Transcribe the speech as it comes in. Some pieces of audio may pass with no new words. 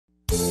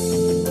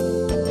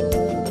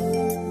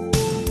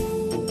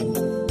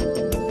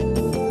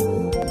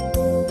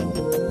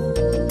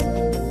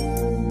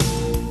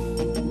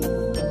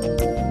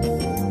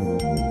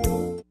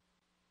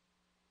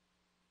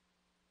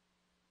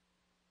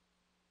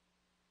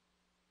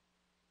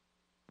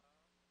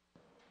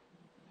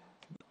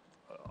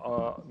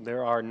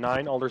There are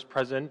 9 alders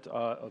present,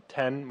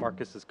 10.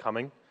 Marcus is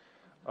coming.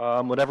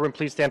 Would everyone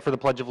please stand for the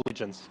Pledge of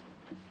Allegiance?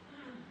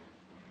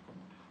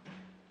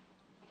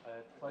 I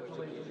pledge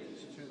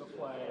allegiance to the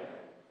flag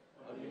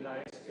of the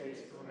United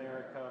States of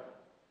America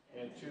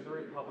and to the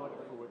republic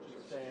for which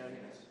it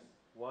stands,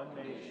 one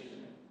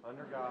nation,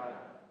 under God,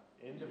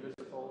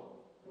 indivisible,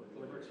 with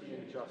liberty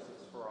and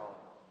justice for all.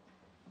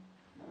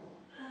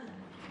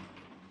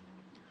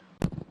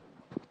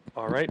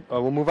 All right,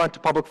 we'll move on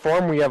to public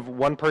forum. We have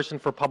one person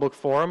for public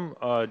forum.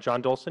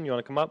 John Dolson, you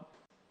want to come up?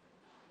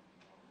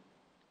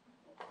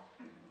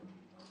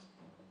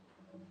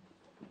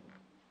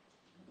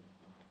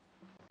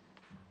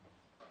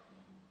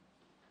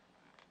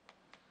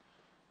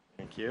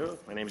 Thank you.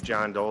 My name is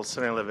John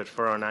Dolson. I live at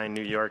 409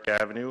 New York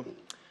Avenue.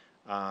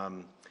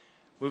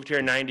 Moved here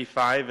in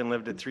 '95 and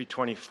lived at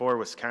 324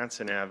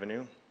 Wisconsin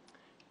Avenue,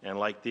 and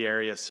liked the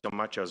area so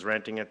much. I was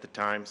renting at the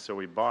time, so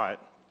we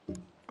bought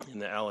in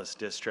the Ellis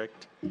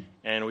district,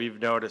 and we've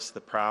noticed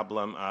the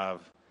problem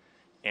of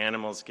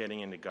animals getting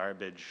into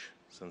garbage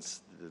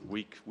since the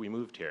week we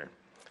moved here.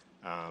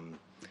 And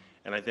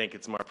I think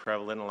it's more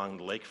prevalent along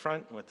the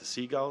lakefront with the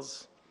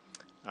seagulls,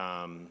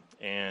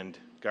 and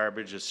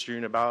garbage is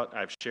strewn about.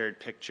 I've shared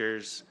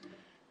pictures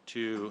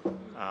to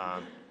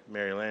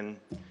Mary Lynn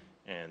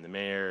and the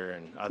mayor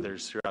and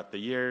others throughout the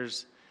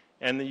years,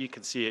 and you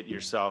can see it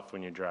yourself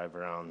when you drive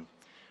around.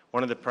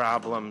 One of the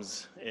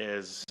problems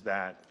is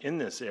that in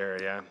this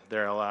area,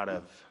 there are a lot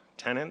of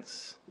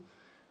tenants,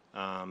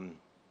 and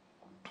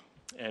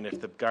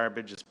if the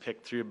garbage is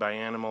picked through by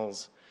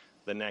animals,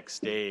 the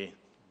next day,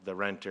 the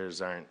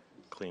renters aren't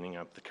cleaning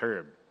up the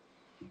curb.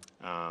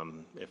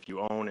 If you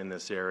own in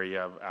this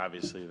area,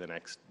 obviously the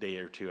next day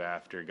or two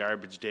after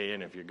garbage day,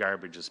 and if your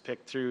garbage is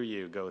picked through,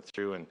 you go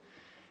through and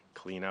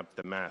clean up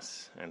the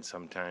mess, and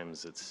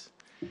sometimes it's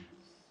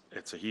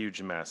a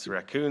huge mess.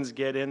 Raccoons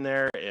get in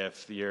there.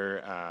 If you're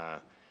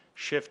a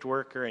shift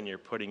worker and you're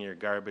putting your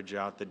garbage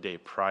out the day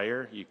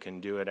prior, you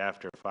can do it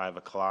after 5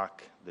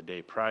 o'clock the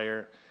day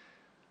prior.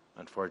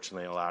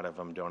 Unfortunately, a lot of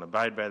them don't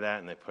abide by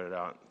that, and they put it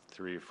out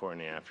 3 or 4 in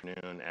the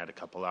afternoon, add a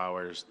couple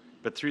hours.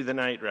 But through the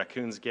night,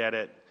 raccoons get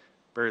it,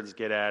 birds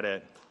get at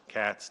it,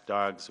 cats,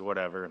 dogs,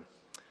 whatever.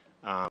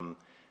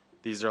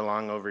 These are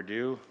long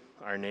overdue.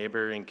 Our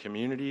neighboring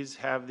communities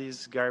have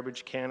these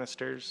garbage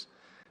canisters.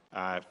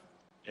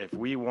 If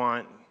we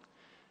want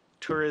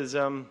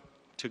tourism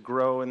to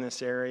grow in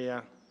this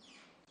area,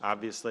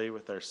 obviously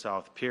with our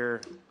South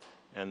Pier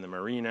and the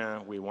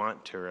marina, we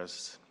want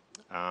tourists.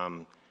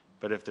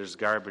 But if there's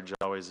garbage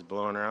always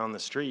blowing around the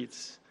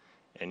streets,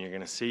 and you're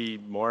going to see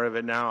more of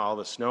it now, all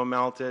the snow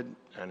melted,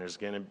 and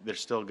there's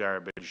still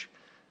garbage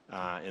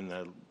in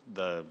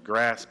the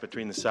grass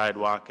between the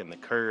sidewalk and the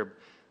curb.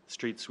 The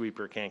street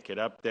sweeper can't get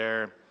up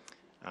there.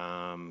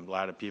 A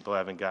lot of people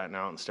haven't gotten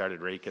out and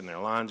started raking their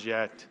lawns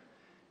yet.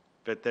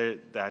 But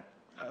that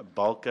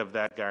bulk of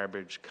that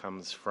garbage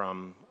comes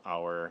from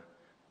our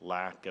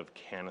lack of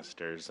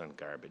canisters on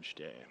garbage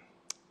day.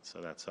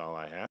 So that's all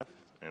I have,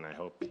 and I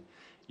hope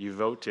you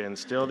vote to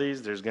instill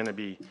these. There's going to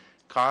be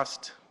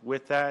cost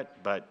with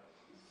that, but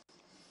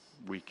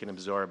we can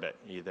absorb it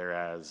either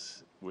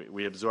as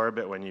we absorb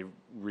it when you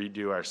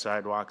redo our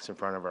sidewalks in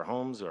front of our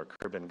homes or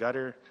curb and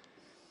gutter,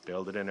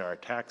 build it into our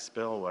tax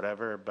bill,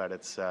 whatever, but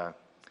it's a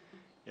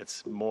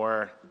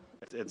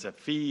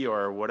fee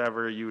or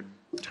whatever you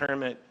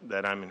term it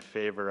that I'm in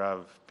favor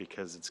of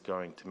because it's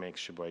going to make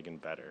Sheboygan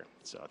better.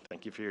 So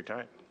thank you for your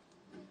time.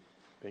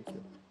 Thank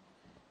you.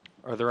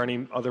 Are there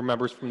any other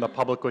members from the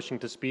public wishing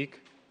to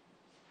speak?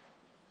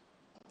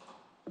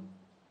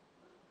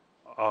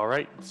 All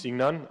right, seeing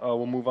none,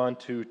 we'll move on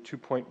to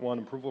 2.1,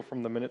 approval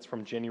from the minutes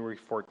from January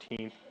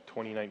 14th,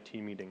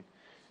 2019 meeting.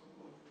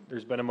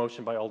 There's been a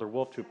motion by Alder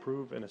Wolf to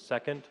approve and a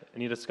second.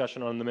 Any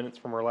discussion on the minutes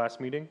from our last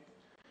meeting?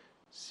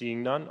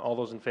 Seeing none, all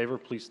those in favor,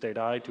 please state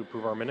aye to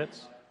approve our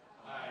minutes.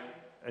 Aye.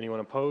 Anyone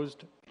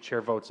opposed?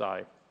 Chair votes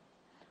aye.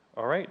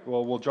 All right,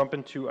 well, we'll jump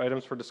into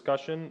items for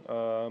discussion,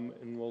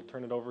 and we'll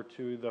turn it over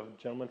to the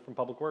gentleman from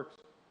Public Works.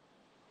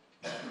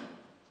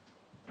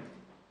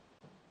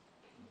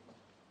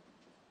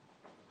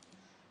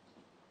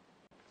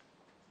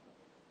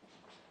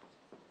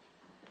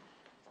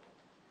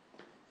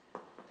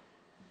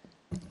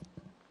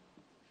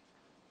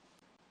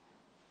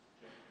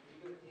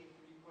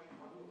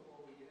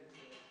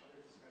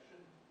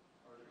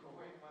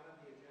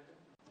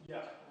 Yeah,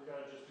 we're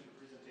going to just do the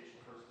presentation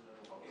first and then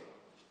we'll vote.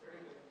 Very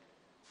good.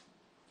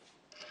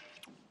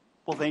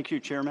 Well, thank you,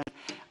 Chairman.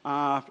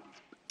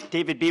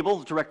 David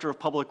Biebel, Director of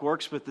Public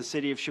Works with the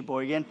City of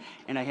Sheboygan,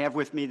 and I have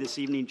with me this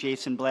evening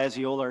Jason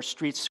Blasiola, our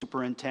Streets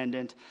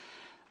Superintendent,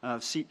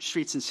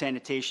 Streets and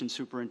Sanitation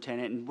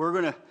Superintendent, and we're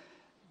going to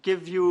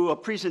give you a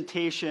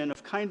presentation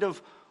of kind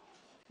of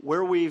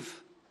where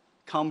we've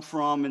come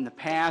from in the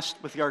past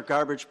with our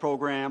garbage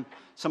program,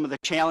 some of the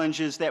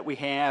challenges that we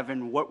have,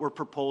 and what we're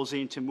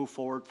proposing to move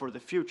forward for the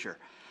future.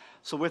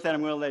 So with that,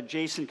 I'm going to let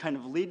Jason kind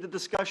of lead the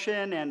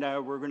discussion, and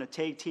we're going to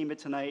tag team it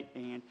tonight.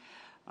 And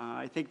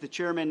I think the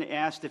chairman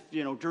asked if,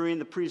 during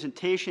the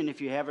presentation,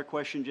 if you have a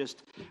question,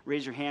 just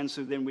raise your hand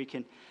so then we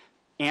can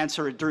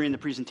answer it during the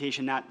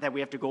presentation, not that we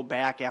have to go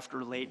back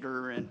after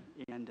later and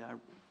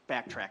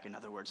backtrack, in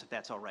other words, if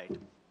that's all right.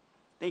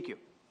 Thank you.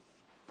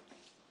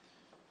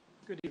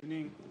 Good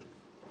evening.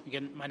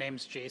 Again, my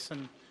name's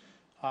Jason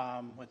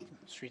with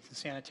Streets and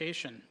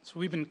Sanitation. So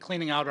we've been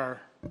cleaning out our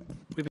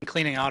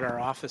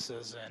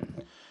offices,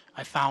 and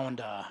I found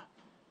a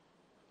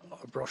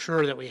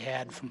brochure that we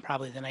had from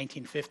probably the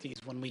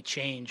 1950s when we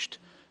changed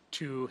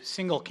to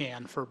single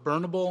can for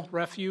burnable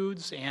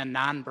refuse and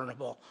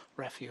non-burnable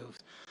refuse.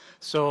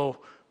 So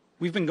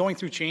we've been going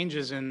through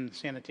changes in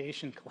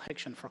sanitation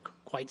collection for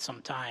quite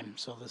some time.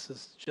 So this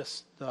is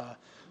just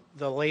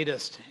the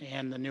latest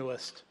and the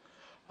newest.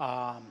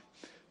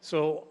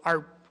 So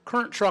our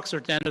current trucks are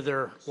at the end of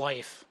their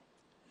life,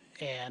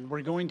 and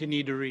we're going to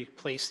need to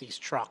replace these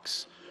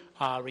trucks,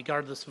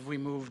 regardless if we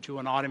move to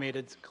an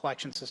automated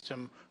collection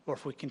system or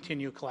if we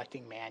continue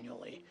collecting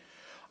manually.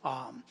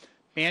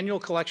 Manual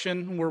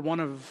collection, we're one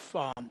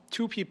of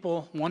two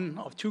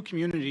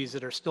communities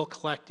that are still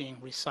collecting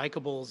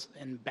recyclables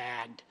and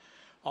bagged.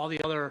 All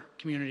the other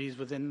communities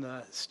within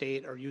the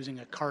state are using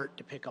a cart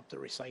to pick up the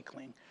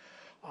recycling.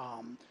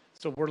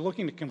 So we're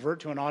looking to convert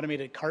to an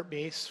automated cart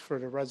base for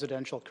the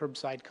residential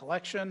curbside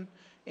collection.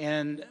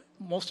 And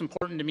most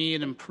important to me,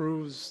 it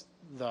improves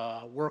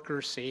the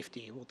worker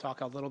safety. We'll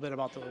talk a lot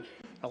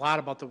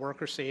about the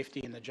worker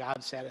safety and the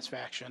job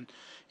satisfaction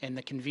and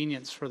the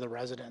convenience for the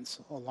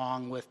residents,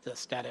 along with the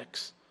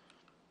aesthetics.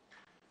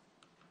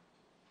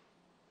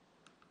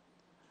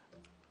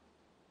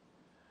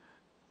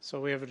 So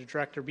we have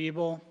Director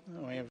Biebel,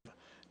 we have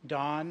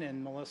Dawn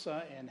and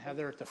Melissa and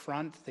Heather at the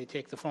front. They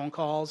take the phone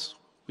calls.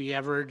 We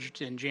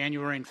averaged in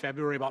January and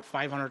February about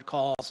 500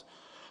 calls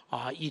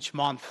each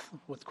month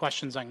with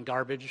questions on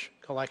garbage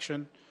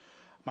collection.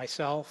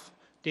 Myself,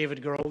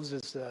 David Groves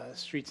is the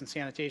Streets and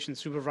Sanitation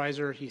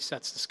Supervisor. He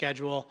sets the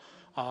schedule.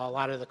 A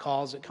lot of the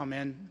calls that come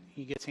in,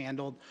 he gets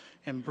handled.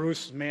 And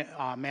Bruce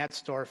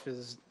Matzdorf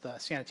is the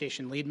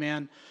sanitation lead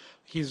man.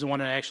 He's the one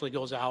that actually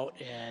goes out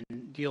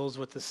and deals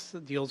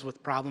with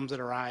problems that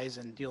arise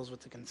and deals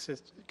with the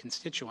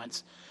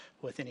constituents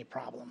with any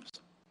problems.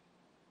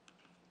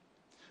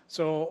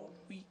 So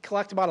we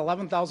collect about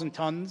 11,000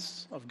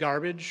 tons of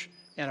garbage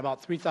and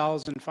about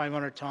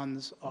 3,500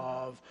 tons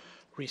of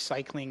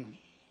recycling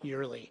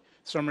yearly.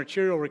 So our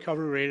material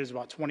recovery rate is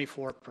about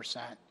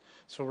 24%.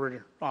 So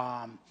we're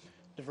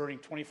diverting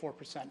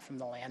 24% from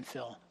the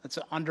landfill. That's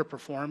an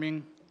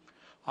underperforming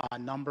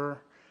number.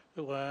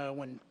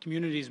 When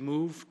communities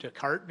move to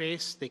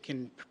cart-based, they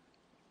can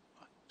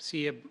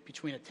see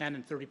between a 10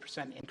 and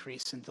 30%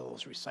 increase into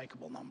those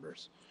recyclable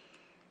numbers.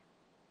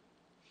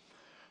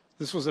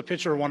 This was a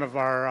picture one of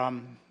our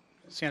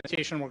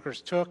sanitation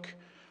workers took.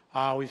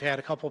 We've had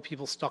a couple of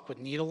people stuck with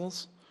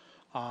needles.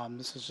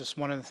 This is just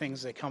one of the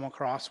things they come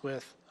across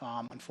with.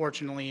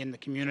 Unfortunately, in the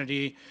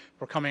community,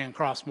 we're coming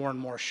across more and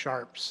more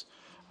sharps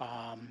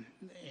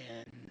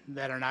and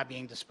that are not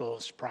being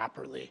disposed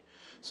properly.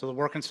 So the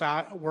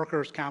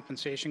workers'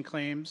 compensation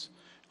claims,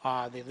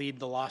 they lead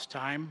the lost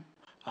time,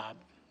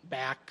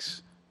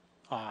 backs,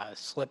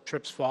 slip,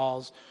 trips,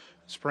 falls,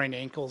 sprained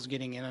ankles,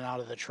 getting in and out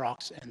of the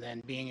trucks, and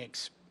then being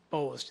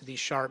exposed to these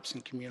sharps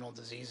and communal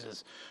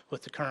diseases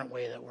with the current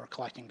way that we're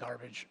collecting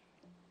garbage.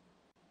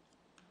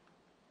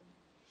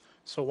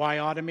 So why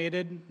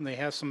automated? They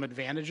have some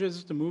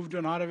advantages to move to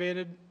an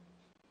automated.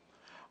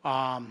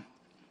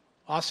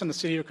 Us and the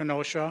city of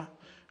Kenosha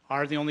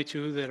are the only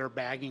two that are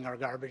bagging our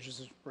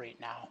garbages right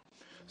now.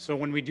 So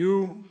when we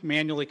do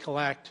manually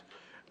collect,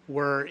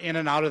 we're in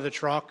and out of the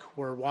truck,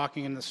 we're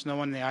walking in the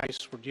snow and the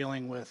ice, we're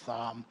dealing with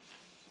the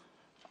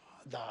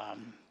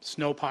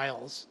snow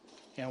piles,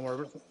 and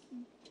we're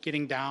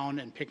getting down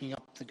and picking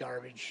up the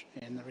garbage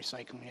and the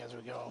recycling as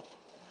we go.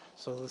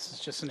 So this is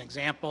just an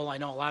example. I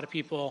know a lot of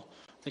people,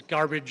 the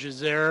garbage is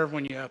there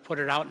when you put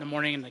it out in the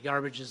morning and the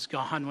garbage is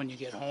gone when you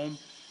get home.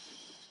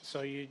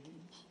 So you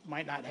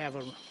might not have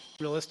a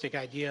realistic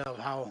idea of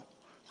how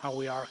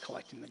we are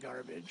collecting the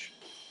garbage.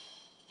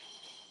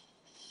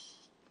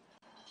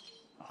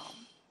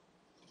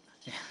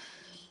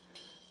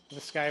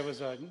 This guy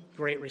was a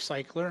great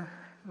recycler.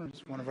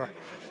 He's one of our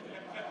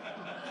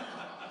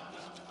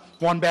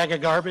one bag of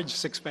garbage,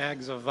 6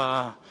 bags of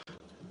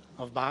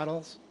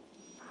bottles.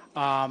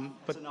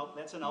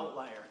 That's an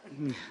outlier.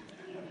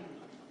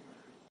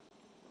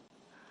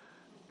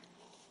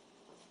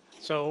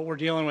 So we're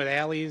dealing with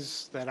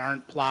alleys that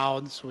aren't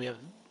plowed, so we have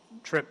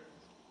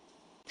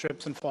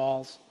trips and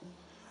falls.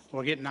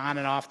 We're getting on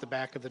and off the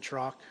back of the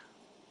truck.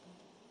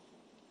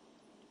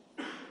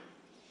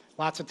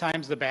 Lots of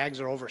times the bags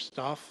are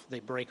overstuffed. They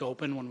break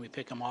open when we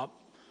pick them up.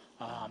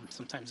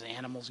 Sometimes the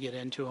animals get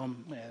into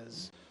them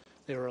as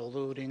they were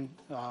eluding.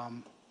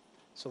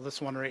 So this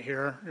one right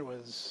here, it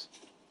was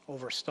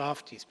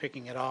overstuffed. He's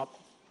picking it up.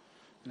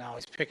 Now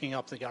he's picking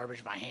up the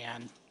garbage by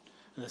hand.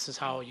 And this is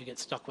how you get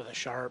stuck with a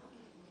sharp.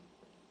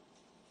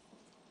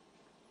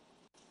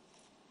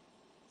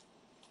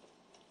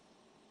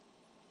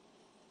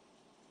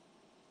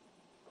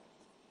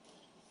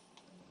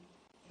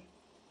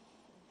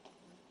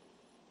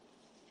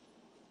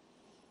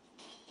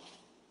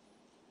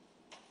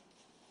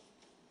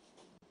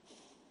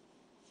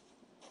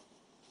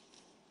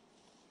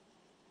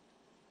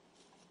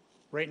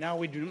 Right now,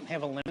 we don't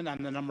have a limit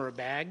on the number of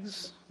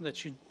bags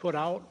that you put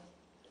out.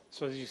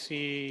 So as you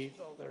see,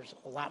 there's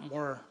a lot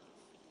more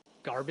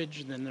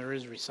garbage than there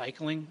is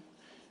recycling.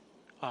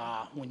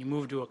 When you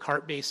move to a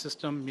cart-based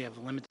system, you have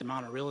a limited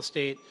amount of real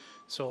estate,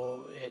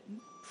 so it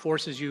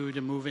forces you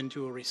to move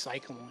into a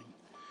recycling,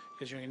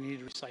 because you're going to need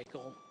to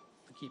recycle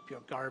to keep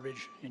your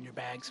garbage in your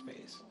bag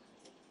space.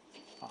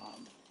 I'll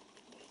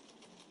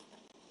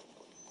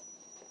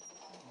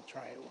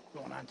try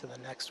going on to the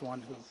next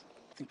one, because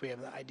I think we have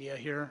the idea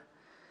here.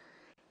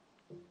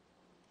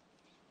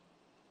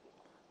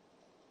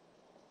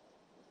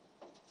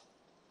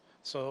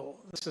 So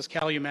this is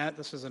Calumet.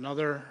 This is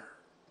another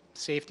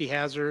safety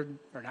hazard,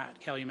 or not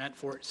Calumet,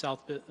 it's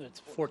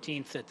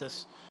 14th at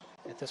this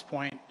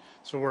point.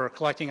 So we're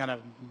collecting on a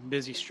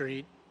busy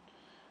street.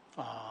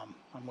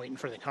 I'm waiting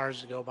for the cars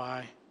to go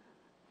by.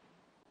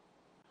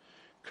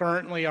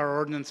 Currently, our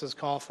ordinances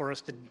call for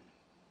us to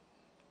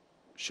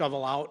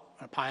shovel out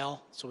a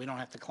pile so we don't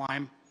have to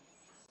climb.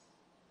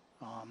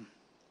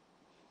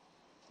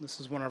 This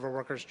is one of our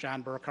workers,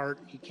 John Burkhart.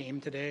 He came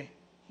today.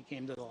 He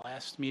came to the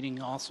last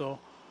meeting also.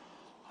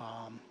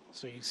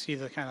 So you see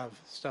the kind of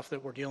stuff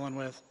that we're dealing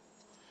with,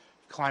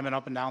 climbing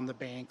up and down the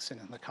banks and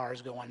the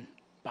cars going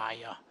by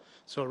you.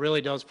 So it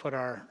really does put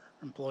our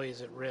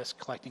employees at risk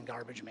collecting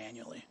garbage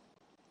manually.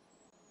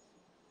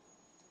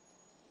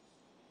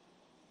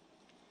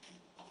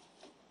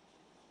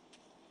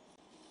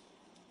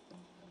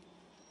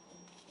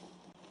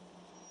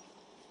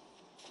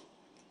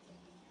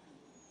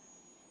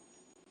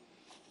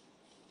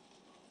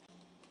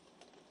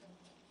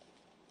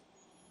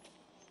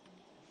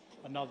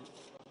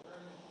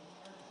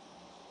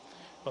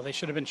 Well, they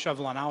should have been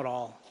shoveling out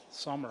all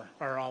summer,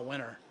 or all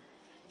winter,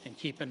 and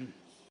keeping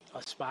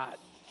a spot.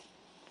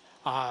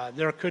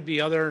 There could be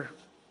other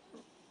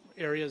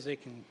areas they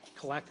can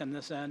collect on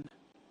this end,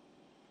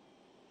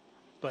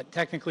 but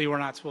technically we're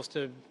not supposed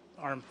to,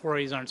 our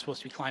employees aren't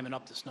supposed to be climbing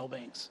up the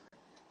snowbanks.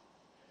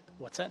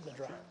 What's that?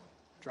 The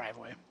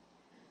driveway.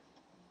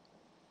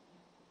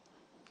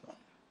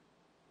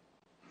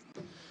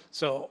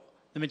 So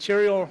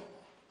the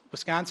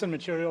Wisconsin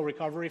material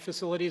recovery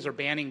facilities are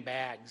banning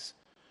bags.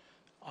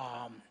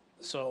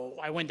 So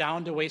I went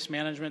down to Waste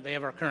Management. They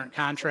have our current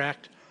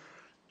contract.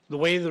 The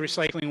way the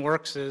recycling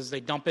works is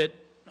they dump it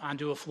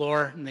onto a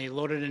floor and they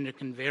load it into a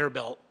conveyor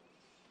belt.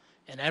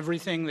 And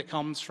everything that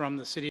comes from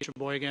the city of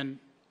Sheboygan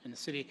and the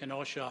city of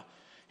Kenosha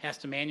has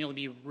to manually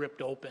be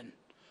ripped open.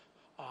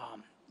 A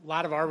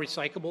lot of our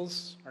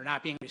recyclables are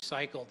not being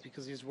recycled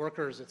because these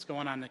workers, it's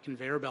going on the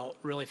conveyor belt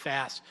really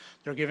fast.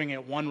 They're giving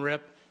it one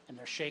rip and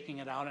they're shaking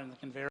it out in the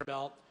conveyor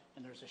belt,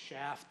 and there's a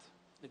shaft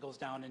that goes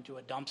down into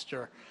a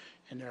dumpster,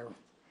 and they're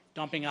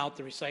dumping out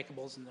the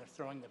recyclables and they're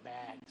throwing the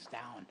bags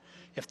down.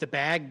 If the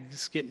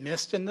bags get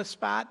missed in this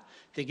spot,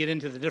 they get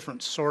into the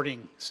different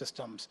sorting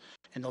systems,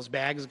 and those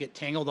bags get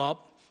tangled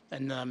up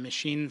and the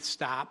machine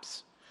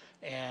stops,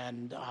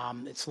 and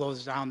it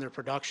slows down their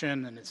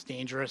production, and it's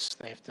dangerous.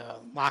 They have to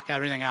lock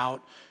everything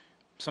out,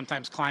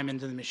 sometimes climb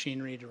into the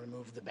machinery to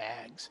remove the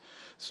bags.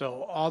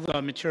 So all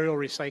the material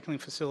recycling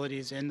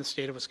facilities in the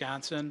state of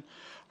Wisconsin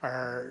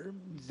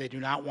they do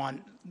not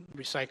want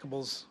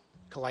recyclables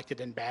collected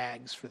in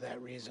bags for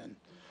that reason.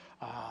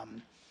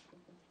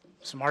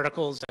 Some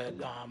articles that,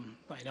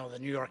 I know the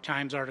New York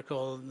Times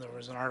article, there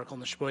was an article in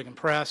the Sheboygan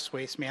Press,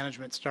 Waste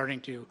Management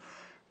starting to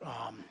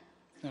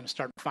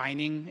start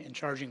fining and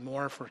charging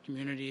more for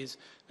communities.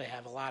 They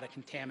have a lot of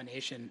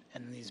contamination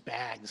in these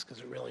bags because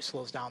it really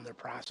slows down their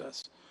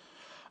process.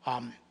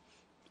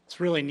 It's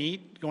really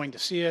neat going to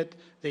see it.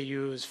 They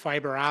use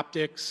fiber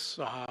optics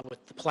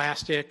with the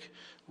plastic,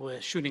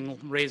 with shooting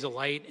rays of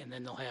light, and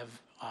then they'll have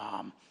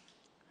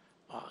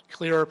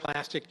clearer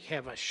plastic,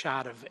 have a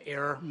shot of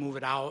air, move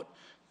it out.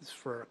 This is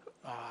for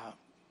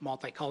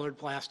multicolored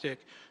plastic.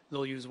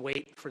 They'll use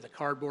weight for the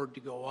cardboard to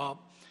go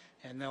up,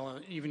 and they'll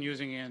even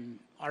using in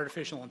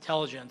artificial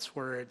intelligence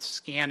where it's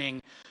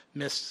scanning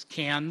missed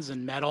cans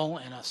and metal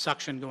and a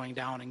suction going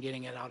down and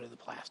getting it out of the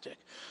plastic.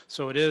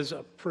 So it is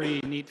a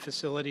pretty neat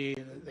facility.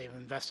 They've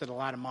invested a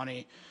lot of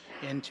money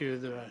into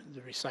the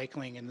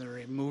recycling and the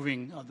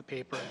removing of the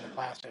paper and the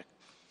plastic.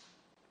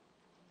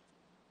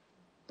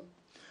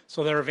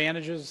 So there are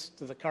advantages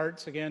to the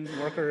carts, again,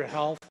 worker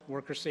health,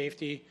 worker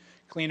safety,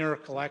 cleaner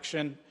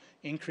collection,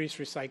 increased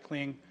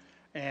recycling.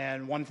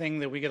 And one thing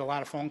that we get a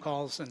lot of phone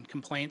calls and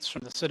complaints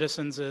from the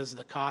citizens is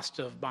the cost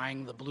of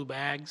buying the blue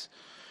bags.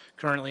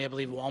 Currently, I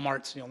believe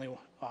Walmart's the only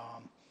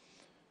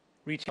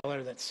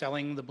retailer that's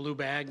selling the blue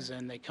bags,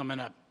 and they come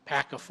in a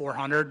pack of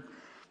 400,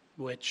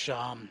 which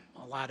a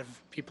lot of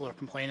people are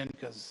complaining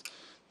because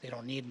they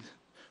don't need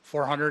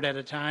 400 at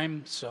a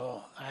time.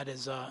 So that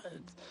is,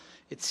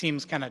 it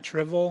seems kind of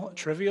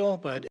trivial,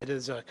 but it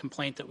is a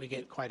complaint that we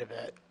get quite a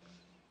bit.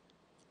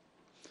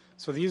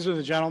 So these are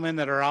the gentlemen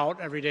that are out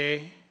every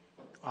day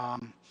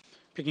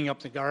picking up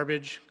the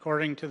garbage.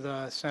 According to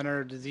the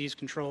Center of Disease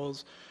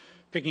Controls,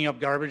 picking up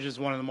garbage is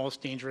one of the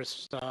most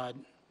dangerous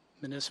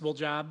municipal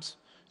jobs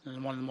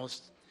and one of the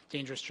most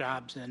dangerous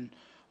jobs in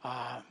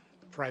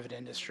private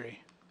industry.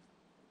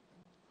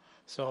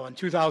 So in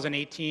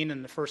 2018,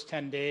 in the first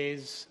 10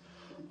 days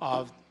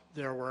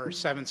there were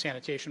 7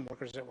 sanitation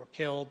workers that were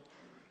killed.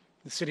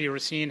 The city of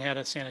Racine had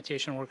a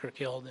sanitation worker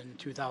killed in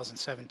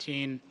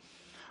 2017.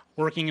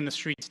 Working in the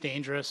street's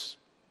dangerous.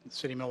 The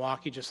city of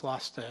Milwaukee just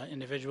lost an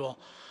individual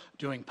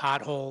doing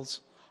potholes,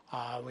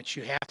 which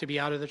you have to be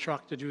out of the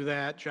truck to do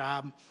that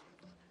job.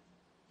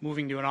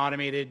 Moving to an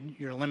automated,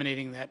 you're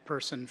eliminating that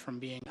person from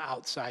being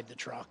outside the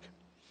truck.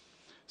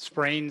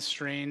 Sprains,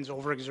 strains,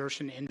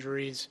 overexertion,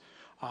 injuries,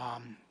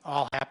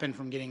 all happen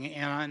from getting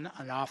on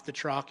and off the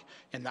truck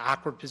and the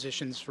awkward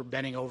positions for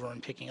bending over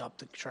and picking up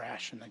the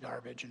trash and the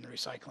garbage and the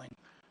recycling.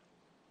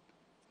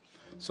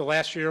 So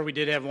last year we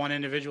did have one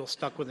individual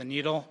stuck with a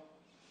needle.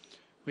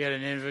 We had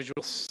an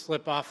individual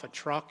slip off a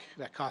truck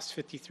that cost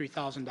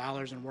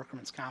 $53,000 in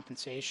workman's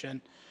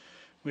compensation.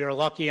 We are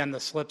lucky on the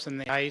slips in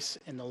the ice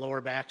and the lower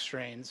back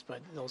strains,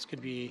 but those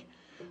could be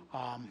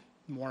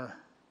more.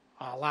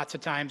 Lots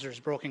of times there's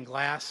broken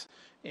glass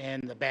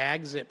in the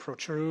bags that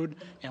protrude,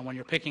 and when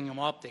you're picking them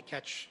up, they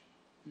catch,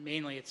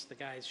 mainly it's the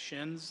guy's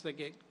shins that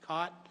get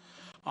caught,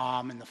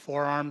 and the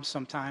forearms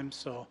sometimes,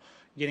 so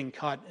getting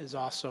cut is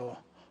also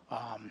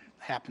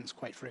happens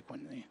quite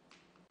frequently.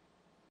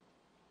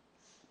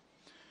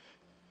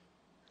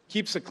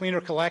 Keeps a cleaner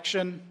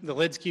collection. The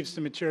lids keeps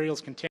the materials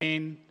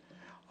contained,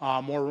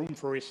 more room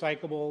for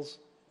recyclables.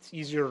 It's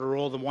easier to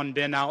roll the one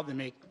bin out than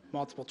make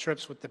multiple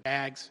trips with the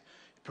bags.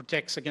 It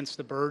protects against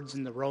the birds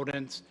and the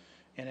rodents,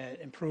 and it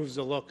improves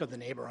the look of the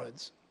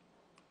neighborhoods.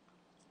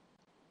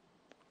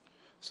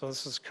 So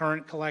this is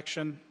current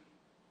collection.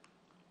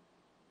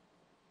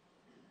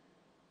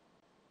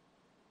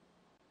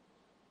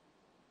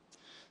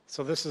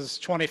 So this is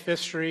 25th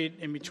Street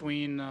in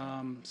between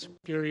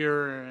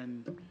Superior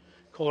and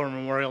Kohler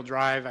Memorial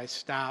Drive. I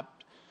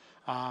stopped.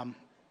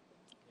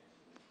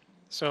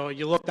 So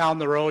you look down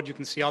the road, you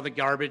can see all the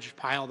garbage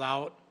piled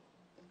out.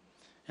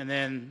 And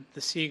then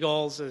the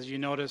seagulls, as you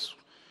notice,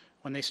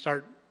 when he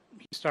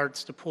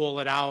starts to pull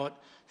it out,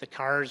 the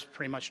cars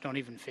pretty much don't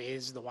even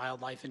faze the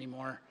wildlife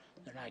anymore.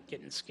 They're not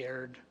getting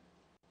scared.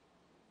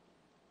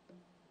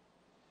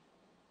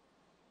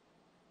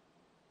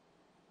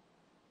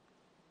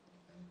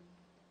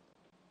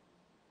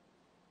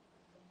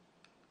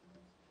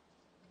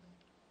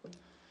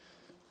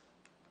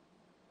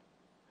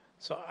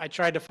 So I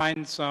tried to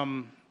find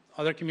some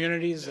other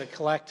communities that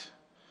collect.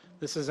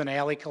 This is an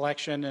alley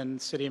collection in the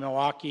city of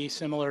Milwaukee,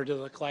 similar to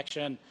the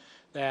collection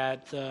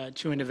that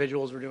 2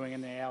 individuals were doing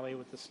in the alley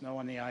with the snow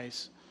and the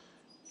ice.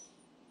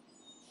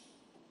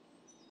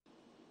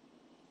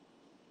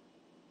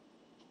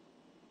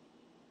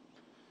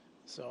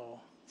 So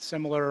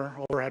similar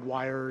overhead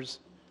wires,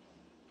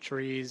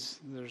 trees,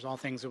 there's all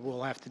things that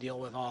we'll have to deal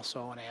with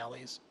also in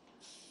alleys.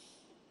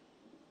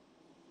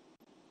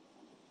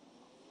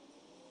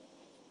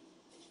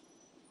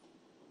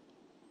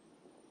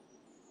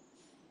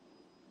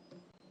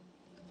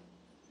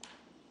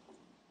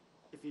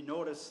 If you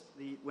notice,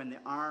 when the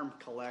arm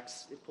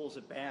collects, it pulls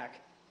it back,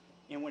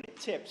 and when it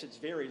tips, it's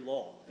very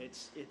low.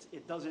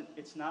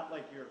 It's not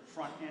like your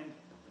front end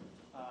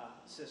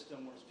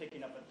system where it's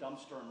picking up a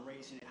dumpster and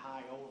raising it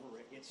high over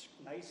it. It's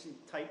nice and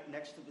tight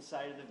next to the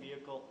side of the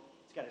vehicle.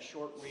 It's got a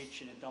short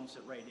reach, and it dumps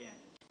it right in.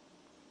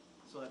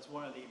 So that's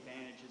one of the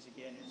advantages,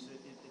 again, is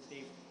that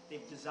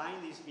they've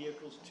designed these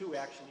vehicles to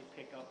actually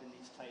pick up in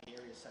these tight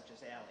areas such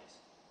as alleys.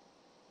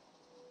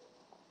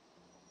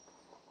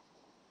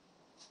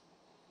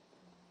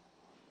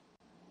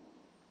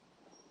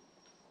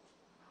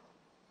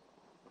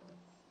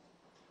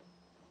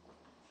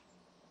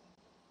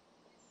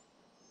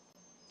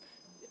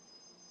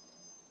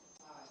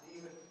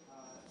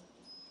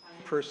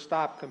 Per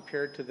stop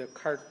compared to the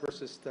cart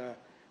versus the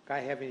guy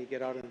having to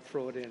get out and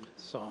throw it in.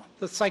 So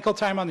the cycle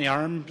time on the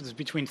arm is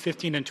between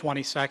 15 and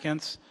 20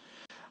 seconds.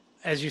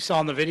 As you saw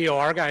in the video,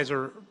 our guys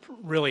are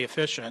really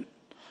efficient.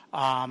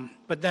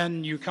 But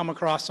then you come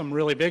across some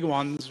really big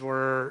ones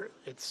where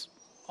it's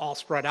all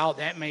spread out.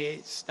 That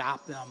may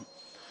stop them.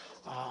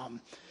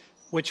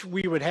 Which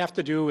we would have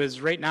to do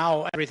is right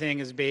now everything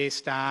is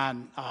based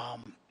on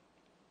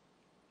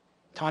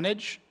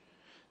tonnage.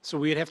 So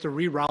we'd have to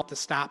reroute the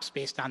stops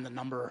based on the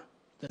number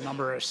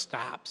of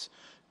stops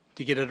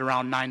to get it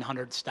around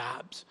 900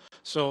 stops.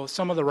 So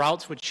some of the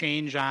routes would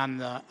change on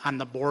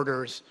the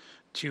borders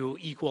to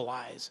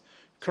equalize.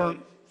 For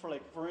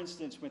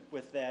instance,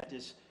 with that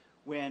is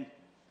when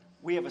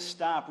we have a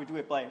stop, we do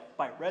it by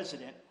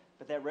resident,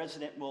 but that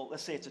resident will,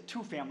 let's say it's a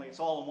 2-family, it's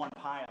all in one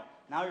pile.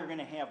 Now you're going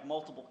to have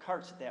multiple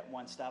carts at that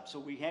one stop, so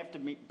we have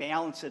to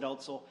balance it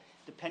out. So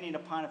depending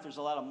upon if there's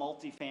a lot of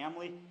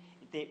multifamily,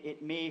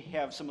 it may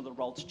have some of the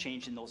routes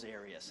change in those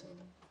areas.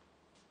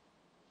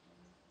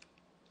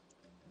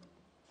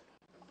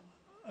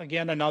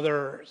 Again,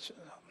 another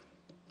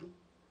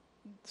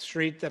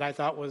street that I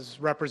thought was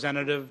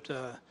representative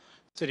to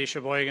City of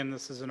Sheboygan.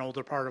 This is an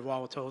older part of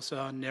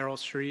Wauwatosa, narrow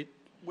street.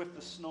 With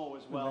the snow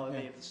as well, and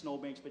they have the snow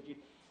banks, but you.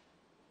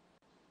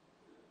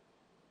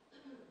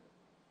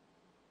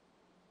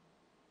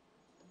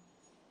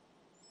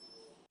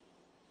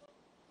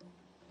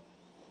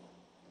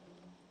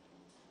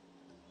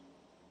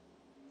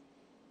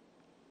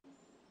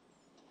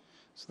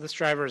 So this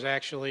driver is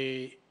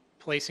actually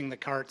placing the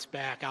carts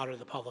back out of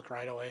the public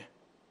right-of-way.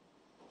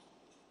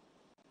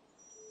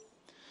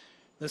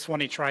 This one,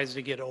 he tries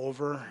to get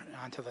over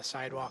onto the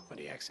sidewalk, but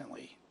he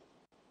accidentally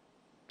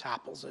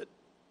topples it.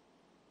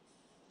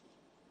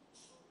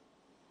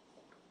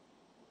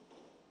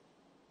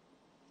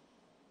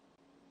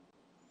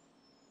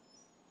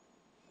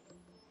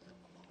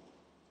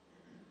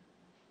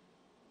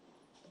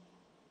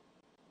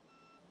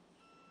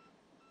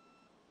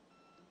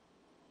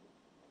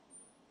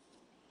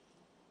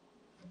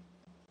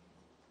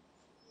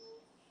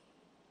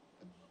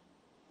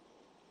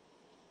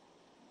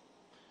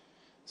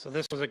 So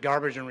this was a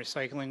garbage and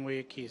recycling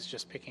week. He's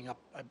just picking up,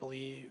 I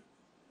believe,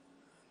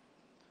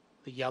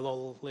 the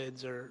yellow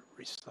lids are,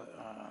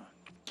 I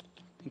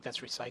think that's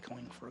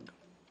recycling for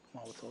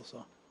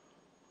Wauwatosa.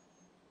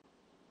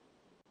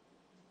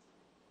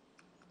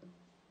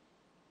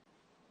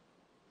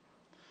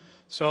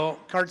 So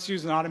carts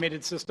using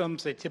automated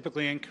systems, they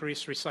typically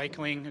increase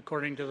recycling,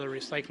 according to the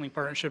Recycling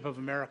Partnership of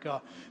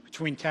America,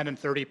 between 10 and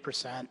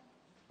 30%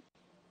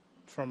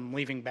 from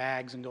leaving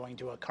bags and going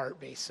to a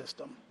cart-based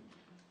system.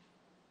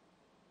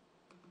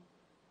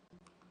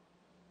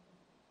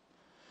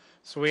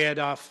 So we had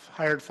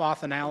hired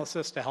Foth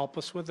Analysis to help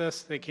us with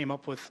this. They came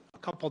up with a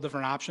couple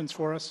different options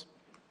for us.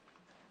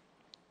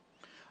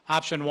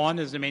 Option one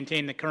is to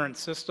maintain the current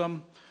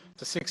system.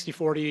 It's a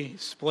 60-40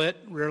 split,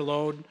 rear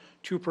load,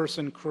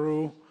 two-person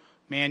crew,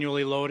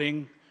 manually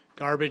loading.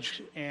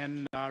 Garbage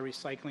and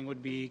recycling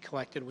would be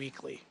collected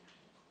weekly.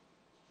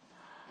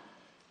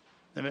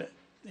 The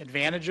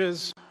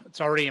advantages, it's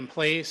already in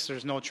place.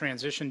 There's no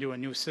transition to a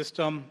new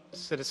system.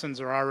 Citizens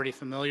are already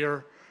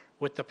familiar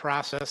with the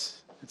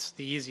process. It's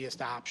the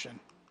easiest option.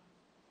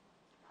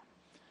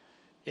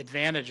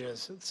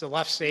 Advantages, it's a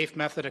less safe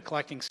method of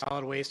collecting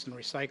solid waste and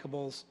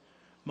recyclables,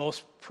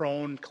 most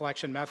prone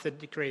collection method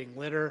to creating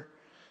litter,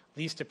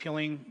 least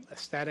appealing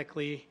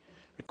aesthetically,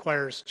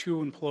 requires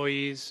 2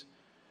 employees.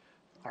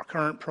 Our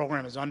current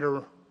program is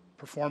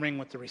underperforming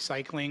with the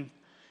recycling,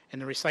 and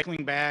the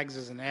recycling bags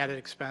is an added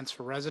expense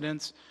for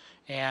residents.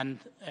 And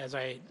as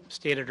I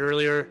stated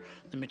earlier,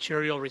 the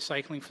material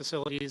recycling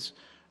facilities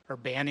are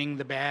banning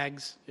the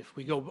bags. If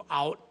we go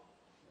out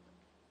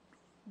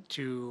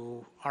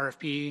to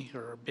RFP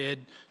or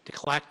bid to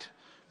collect,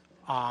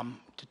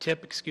 to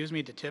tip,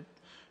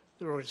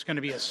 there's going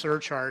to be a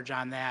surcharge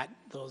on that.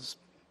 Those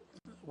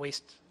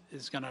waste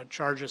is going to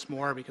charge us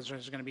more because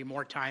there's going to be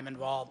more time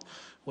involved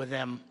with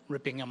them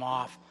ripping them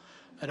off.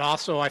 And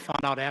also, I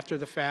found out after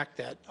the fact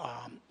that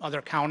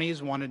other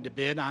counties wanted to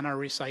bid on our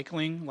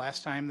recycling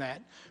last time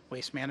that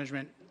Waste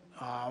Management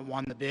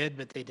won the bid,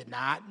 but they did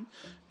not,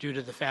 due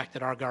to the fact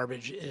that our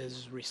garbage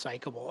is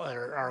recyclable,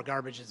 or our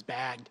garbage is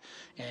bagged,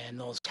 and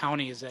those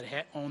counties that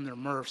own their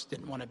MRFs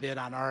didn't want to bid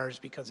on ours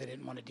because they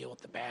didn't want to deal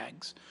with the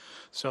bags.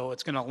 So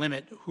it's going to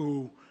limit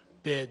who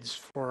bids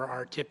for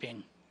our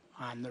tipping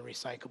on the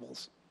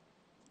recyclables.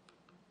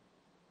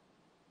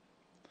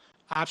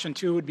 Option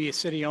 2 would be a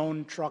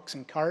city-owned trucks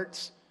and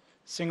carts,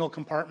 single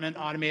compartment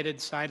automated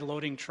side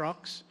loading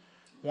trucks,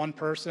 1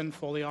 person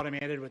fully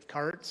automated with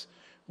carts,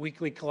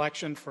 weekly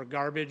collection for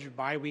garbage,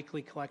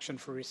 bi-weekly collection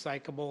for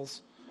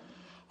recyclables.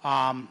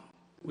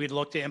 We'd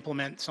look to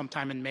implement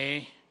sometime in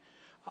May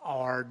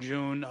or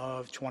June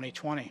of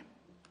 2020.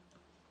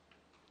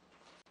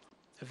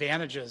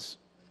 Advantages,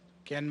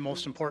 again,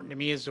 most important to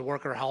me is the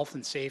worker health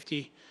and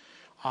safety.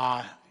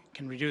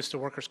 Can reduce the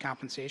workers'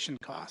 compensation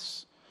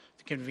costs.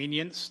 The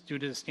convenience due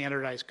to the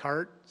standardized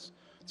carts,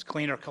 it's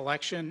cleaner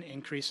collection,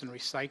 increase in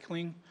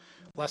recycling,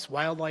 less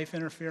wildlife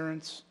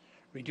interference,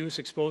 reduce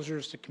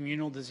exposures to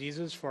communal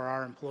diseases for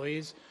our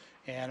employees,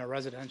 and a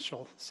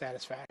residential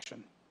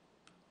satisfaction.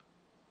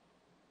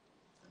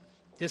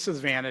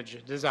 Disadvantage,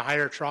 it is a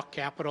higher truck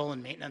capital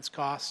and maintenance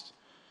cost.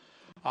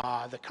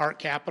 The cart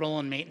capital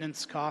and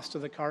maintenance cost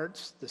of the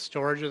carts, the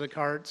storage of the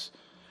carts,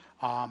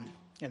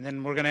 and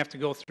then we're going to have to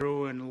go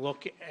through and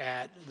look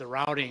at the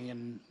routing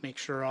and make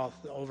sure all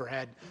the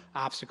overhead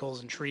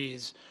obstacles and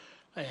trees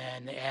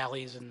and the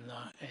alleys and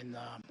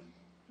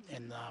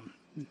the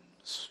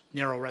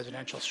narrow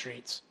residential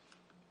streets.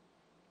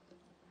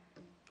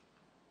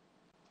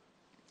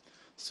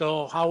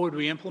 So how would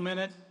we implement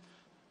it?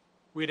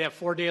 We'd have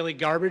 4 daily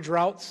garbage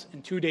routes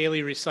and 2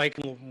 daily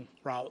recycling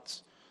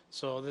routes.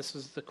 So this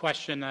is the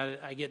question that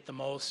I get the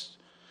most.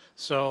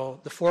 So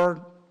the 4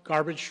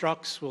 garbage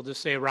trucks, we'll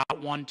just say route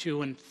 1,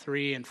 2, and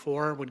 3, and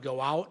 4 would go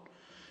out.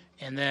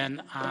 And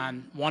then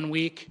on 1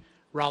 week,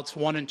 routes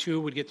 1 and 2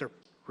 would get their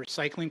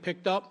recycling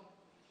picked up.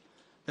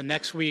 The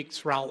next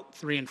week's route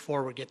 3 and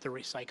 4 would get their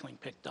recycling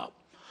picked up.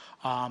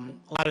 A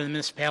lot of the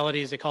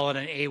municipalities, they call it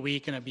an A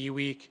week and a B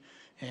week.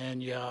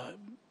 And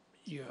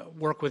you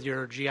work with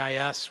your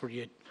GIS where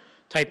you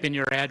type in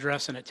your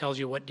address and it tells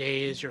you what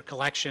day is your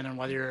collection and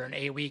whether you're an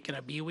A week and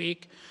a B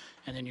week.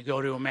 And then you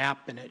go to a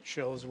map and it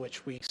shows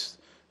which weeks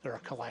that are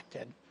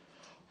collected.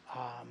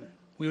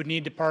 We would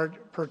need to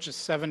purchase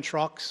 7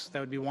 trucks. That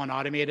would be 1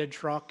 automated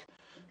truck.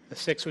 The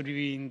 6 would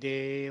be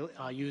being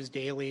used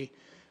daily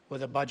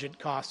with a budget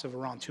cost of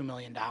around $2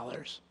 million.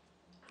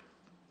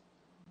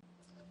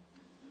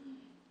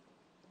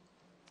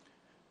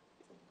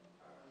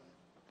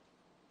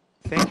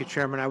 Thank you,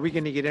 Chairman. Are we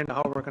going to get into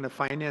how we're going to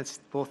finance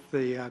both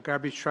the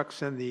garbage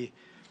trucks and the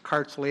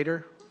carts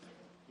later?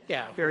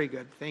 Yeah, Very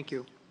good, thank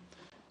you.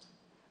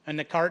 and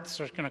the carts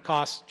are going to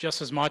cost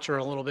just as much or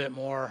a little bit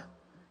more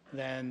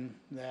than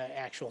the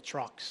actual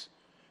trucks.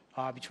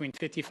 Between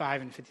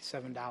 $55 and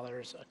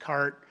 $57 a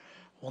cart.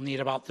 We'll need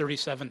about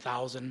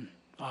 37,000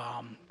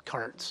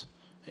 carts.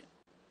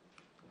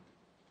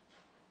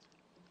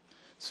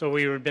 So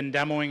we've been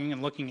demoing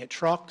and looking at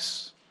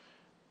trucks.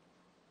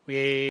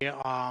 We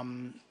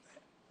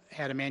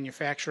had a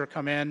manufacturer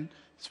come in,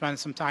 spend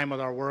some time with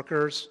our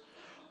workers.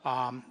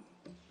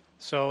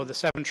 So the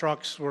 7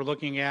 trucks we're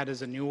looking at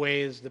is a New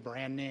Way is the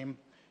brand name.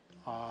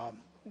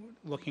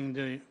 Looking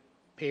to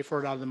pay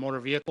for it out of the motor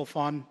vehicle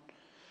fund.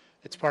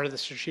 It's part of the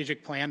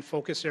strategic plan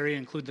focus area,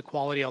 include the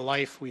quality of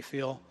life we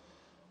feel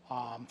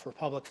for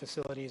public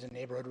facilities and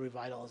neighborhood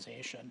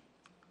revitalization.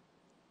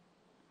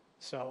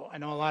 So I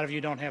know a lot of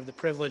you don't have the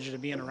privilege of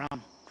being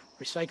around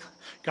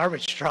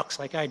garbage trucks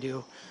like I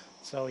do.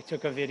 So we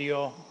took a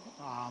video,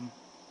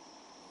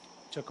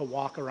 took a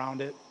walk around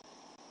it.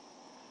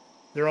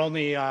 They're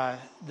only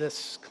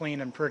this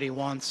clean and pretty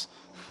once.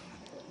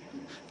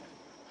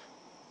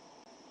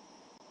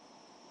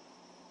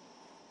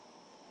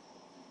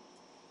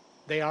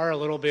 They are a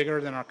little bigger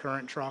than our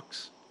current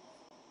trucks.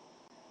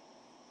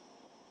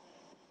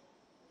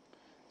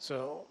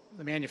 So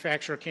the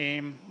manufacturer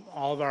came,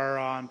 all of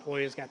our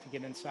employees got to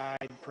get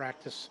inside,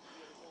 practice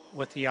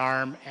with the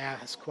arm,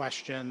 ask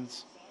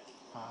questions.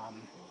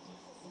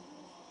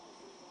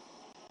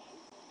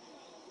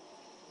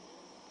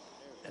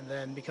 And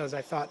then because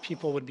I thought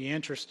people would be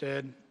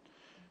interested,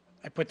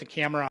 I put the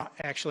camera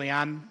actually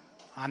on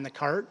the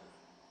cart.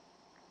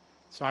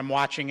 So I'm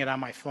watching it on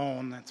my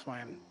phone. That's why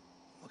I'm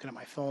looking at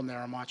my phone there.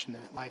 I'm watching the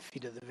live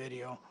feed of the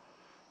video.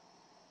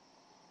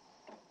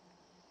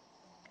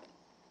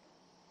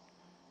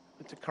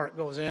 But the cart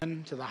goes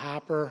in to the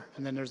hopper,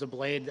 and then there's a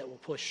blade that will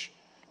push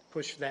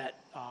that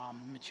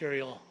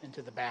material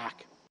into the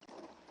back.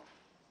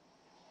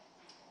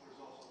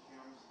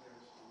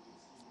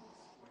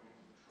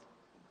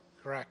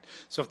 Correct.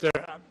 So if there,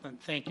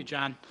 thank you,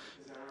 John.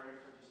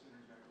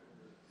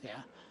 Yeah.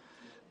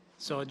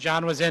 So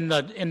John was in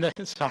the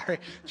sorry,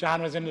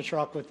 John was in the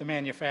truck with the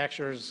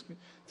manufacturers,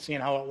 seeing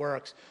how it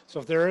works.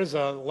 So if there is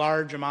a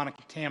large amount of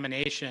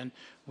contamination,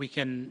 we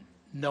can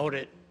note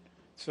it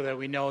so that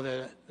we know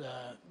that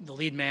the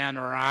lead man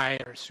or I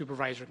or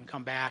supervisor can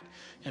come back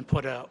and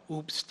put a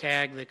oops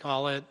tag, they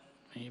call it.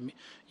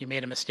 You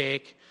made a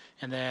mistake.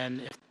 And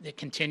then if it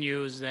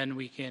continues, then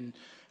we can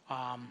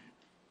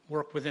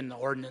work within the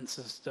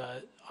ordinances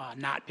to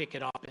not pick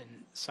it up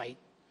and cite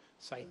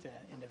the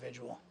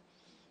individual.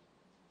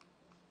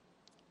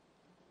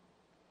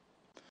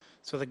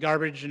 So the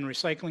garbage and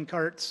recycling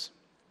carts,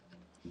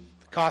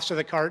 the cost of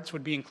the carts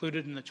would be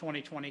included in the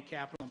 2020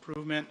 capital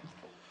improvement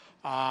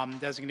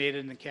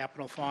designated in the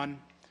capital fund.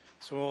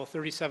 So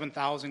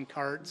 37,000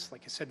 carts,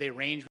 like I said, they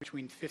range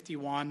between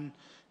 $51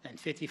 and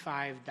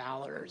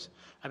 $55.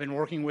 I've been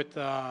working with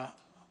the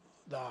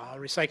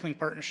Recycling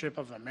Partnership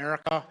of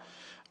America.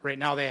 Right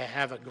now they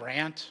have a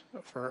grant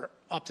for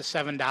up to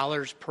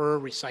 $7 per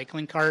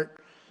recycling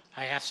cart.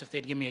 I asked if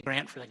they'd give me a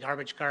grant for the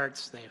garbage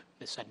carts.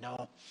 They said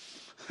no.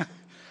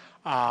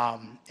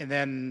 And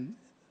then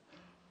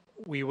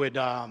we would,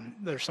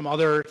 there's some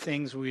other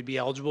things we'd be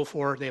eligible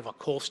for. They have a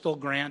coastal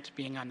grant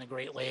being on the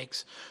Great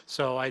Lakes.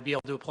 So I'd be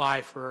able to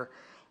apply for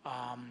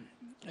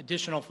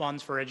additional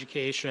funds for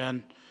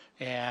education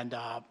and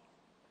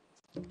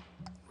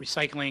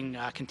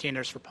recycling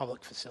containers for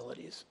public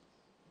facilities.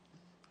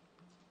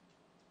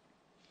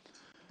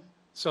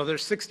 So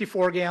there's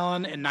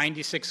 64-gallon and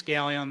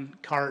 96-gallon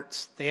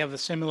carts. They have a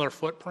similar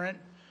footprint.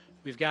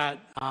 We've got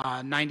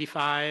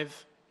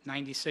 95,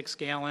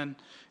 96-gallon,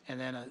 and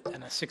then a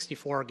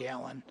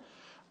 64-gallon.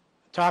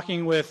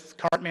 Talking with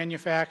cart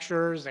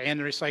manufacturers and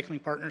the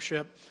recycling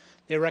partnership,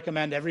 they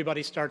recommend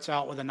everybody starts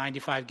out with a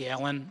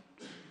 95-gallon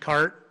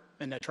cart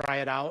and to try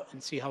it out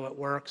and see how it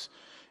works.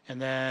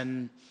 And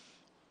then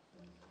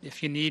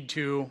if you need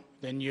to,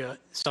 then you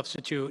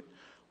substitute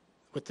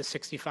with the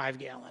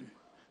 65-gallon.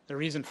 The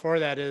reason for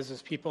that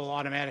is people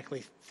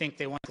automatically think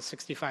they want the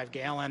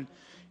 65-gallon,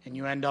 and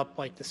you end up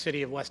like the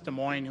city of West Des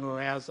Moines, who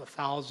has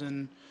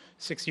 1,000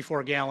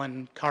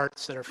 64-gallon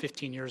carts that are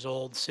 15 years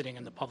old sitting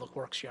in the public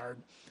works yard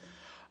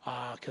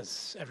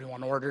because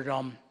everyone ordered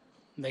them,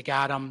 they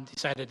got them,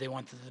 decided they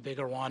wanted the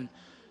bigger one,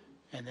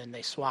 and then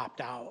they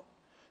swapped out.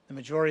 The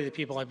majority of the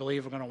people, I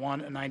believe, are going to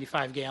want a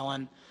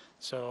 95-gallon.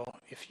 So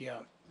if you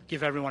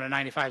give everyone a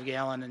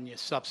 95-gallon and you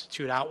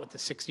substitute out with the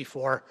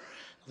 64,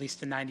 at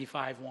least the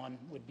 95 one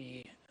would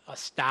be a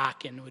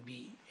stock and would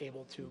be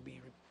able to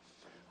be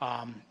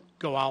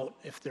go out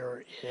if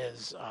there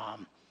is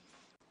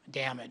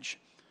damage.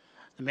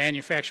 The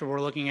manufacturer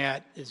we're looking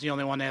at is the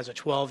only one that has a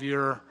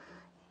 12-year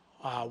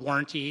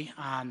warranty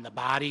on the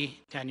body,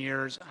 10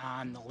 years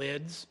on the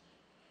lids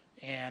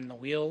and the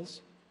wheels.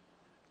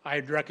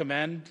 I'd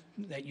recommend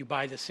that you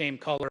buy the same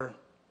color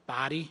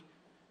body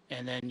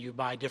and then you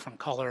buy different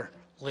color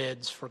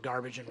lids for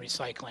garbage and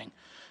recycling.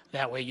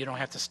 That way you don't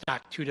have to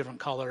stock two different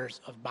colors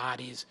of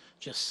bodies,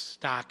 just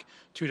stock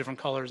two different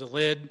colors of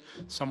lid.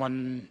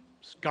 Someone's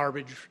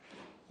garbage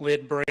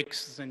lid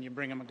breaks, then you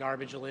bring them a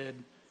garbage lid.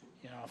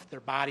 You know, if their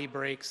body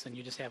breaks, then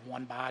you just have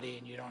one body,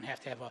 and you don't have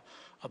to have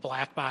a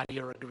black body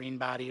or a green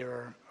body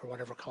or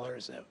whatever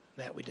colors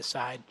that we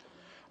decide.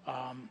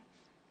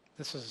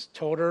 This is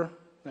Toter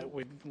that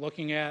we're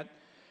looking at.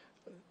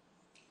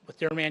 With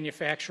their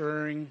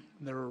manufacturing,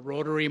 their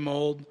rotary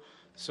mold,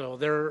 so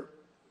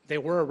they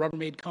were a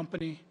Rubbermaid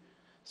company.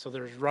 So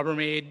there's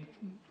Rubbermaid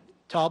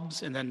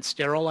tubs and then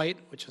Sterilite,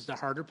 which is the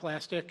harder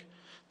plastic.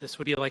 This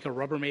would be like a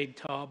Rubbermaid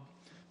tub.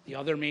 The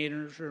other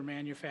major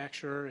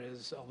manufacturer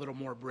is a little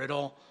more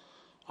brittle.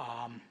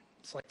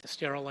 It's like the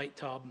Sterilite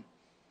tub.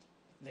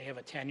 They have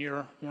a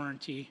 10-year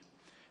warranty.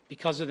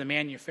 Because of the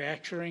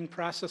manufacturing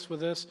process with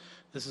this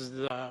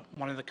is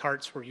one of the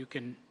carts where you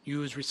can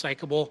use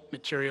recyclable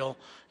material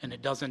and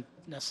it doesn't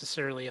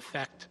necessarily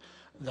affect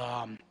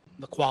the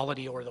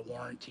quality or the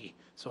warranty.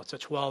 So it's a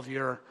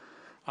 12-year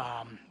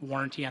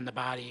warranty on the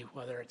body,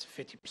 whether it's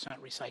 50%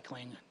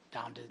 recycling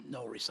down to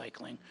no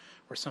recycling,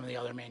 or some of the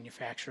other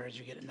manufacturers,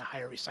 you get into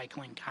higher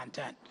recycling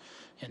content,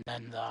 and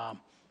then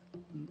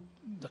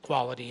the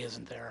quality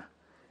isn't there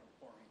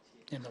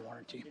in the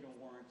warranty. They don't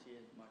warranty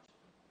it much.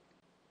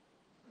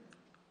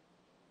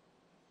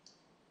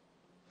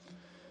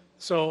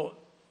 So,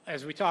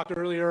 as we talked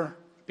earlier,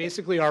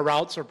 basically our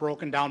routes are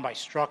broken down by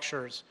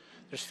structures.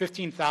 There's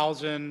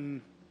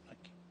 15,000, I'm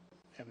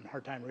having a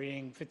hard time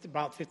reading,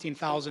 about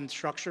 15,000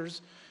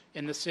 structures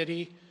in the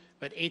city,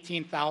 but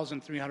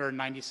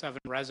 18,397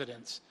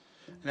 residents.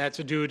 And that's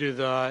due to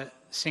the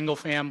single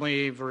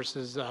family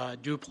versus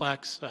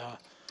duplex,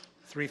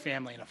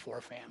 3-family and a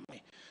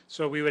 4-family.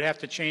 So we would have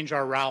to change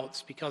our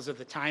routes because of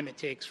the time it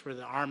takes for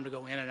the arm to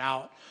go in and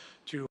out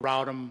to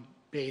route them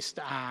based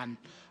on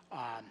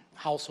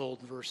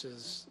household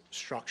versus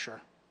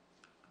structure.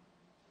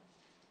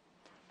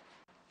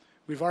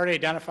 We've already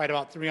identified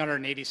about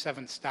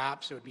 387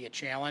 stops. It would be a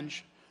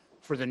challenge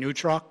for the new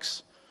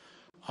trucks.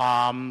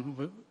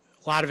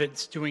 A lot of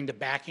it's doing the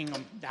backing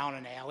them down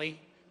an alley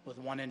with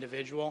one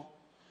individual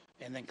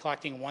and then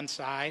collecting one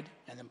side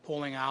and then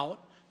pulling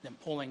out, then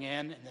pulling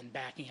in and then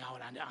backing out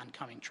on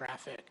oncoming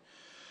traffic.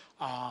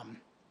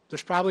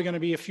 There's probably going to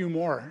be a few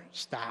more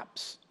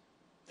stops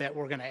that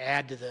we're going to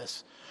add to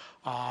this.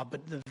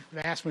 But the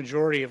vast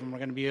majority of them are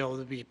going to be able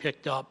to be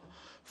picked up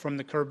from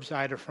the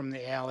curbside or from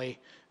the alley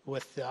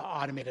with the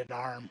automated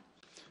arm.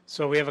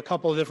 So we have a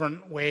couple of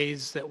different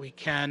ways that we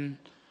can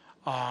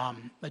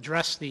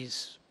address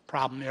these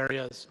problem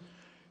areas.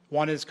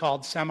 One is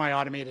called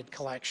semi-automated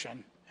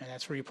collection, and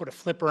that's where you put a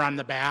flipper on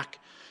the back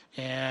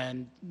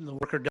and the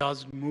worker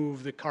does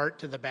move the cart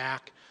to the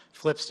back,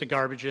 flips the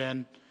garbage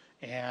in,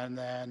 and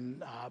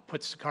then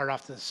puts the cart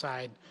off to the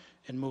side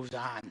and moves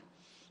on.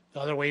 The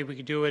other way we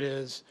could do it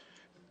is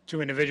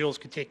 2 individuals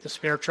could take the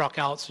spare truck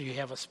out so you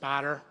have a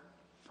spotter,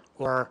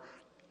 or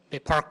they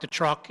park the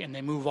truck and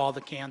they move all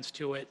the cans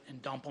to it and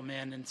dump them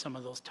in some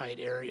of those tight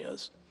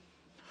areas.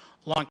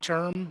 Long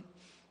term,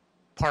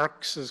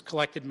 parks is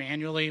collected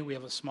manually. We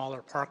have a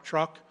smaller park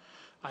truck.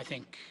 I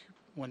think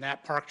when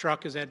that park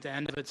truck is at the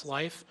end of its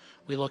life,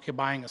 we look at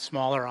buying a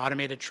smaller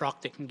automated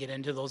truck that can get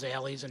into those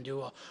alleys and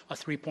do a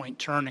 3-point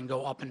turn and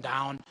go up and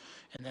down.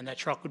 And then that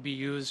truck would be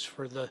used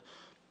for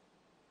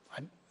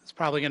it's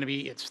probably going to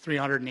be, it's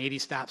 380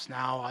 stops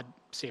now. I'd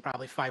say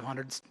probably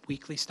 500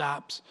 weekly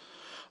stops.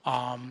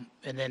 And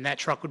then that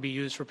truck would be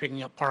used for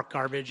picking up park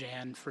garbage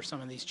and for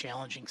some of these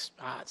challenging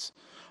spots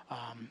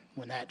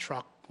when that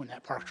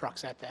park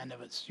truck's at the end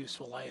of its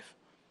useful life.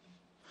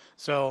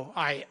 So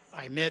I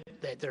admit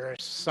that there are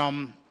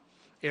some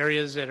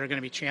areas that are going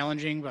to be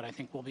challenging, but I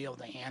think we'll be able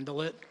to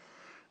handle it.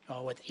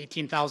 With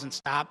 18,000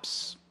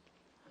 stops,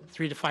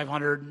 300 to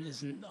 500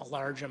 isn't a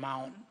large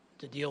amount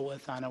to deal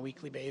with on a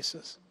weekly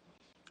basis.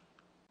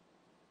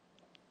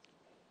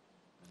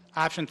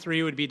 Option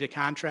 3 would be to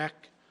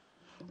contract,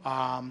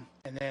 and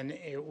then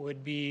it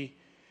would be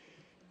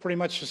pretty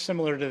much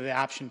similar to the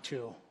option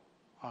 2,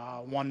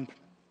 one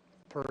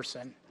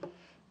person.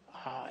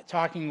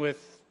 Talking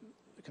with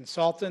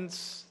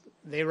consultants,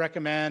 they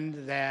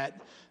recommend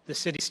that the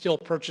city still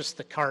purchase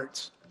the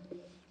carts.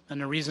 And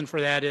the reason for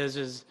that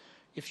is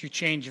if you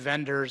change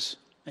vendors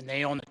and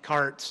they own the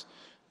carts,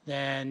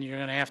 then you're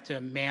going to have to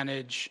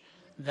manage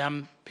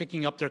them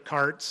picking up their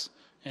carts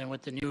and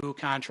with the new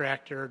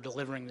contractor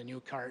delivering the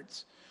new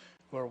carts.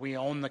 Where we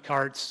own the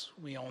carts,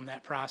 we own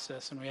that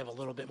process, and we have a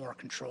little bit more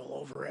control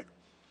over it.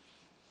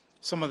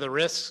 Some of the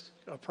risks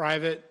of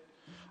private,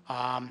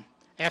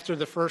 after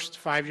the first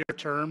 5-year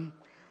term,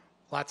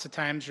 lots of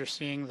times you're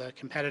seeing the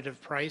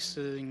competitive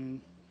pricing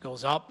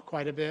goes up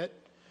quite a bit.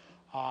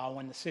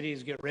 When the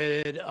cities get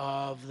rid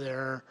of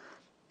their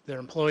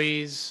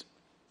employees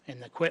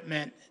and the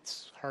equipment,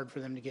 it's hard for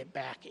them to get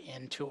back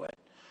into it.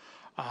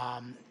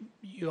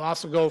 You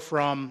also go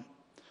from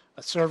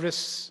a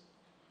service,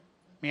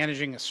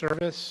 managing a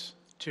service,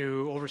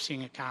 to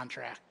overseeing a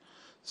contract.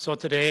 So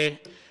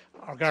today,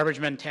 our garbage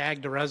men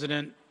tagged a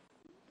resident.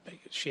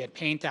 She had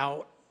paint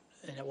out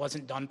and it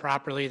wasn't done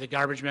properly. The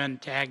garbage men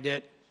tagged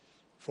it,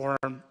 for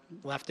him,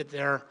 left it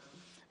there,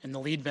 and the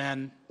lead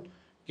man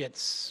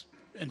gets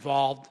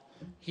involved.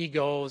 He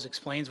goes,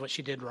 explains what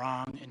she did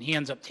wrong, and he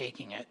ends up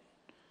taking it.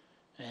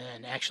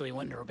 And actually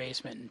went into her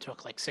basement and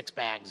took like 6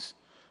 bags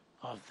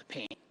of the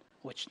paint,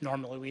 which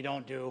normally we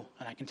don't do.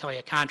 And I can tell you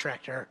a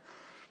contractor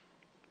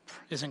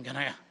isn't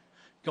gonna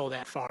go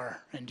that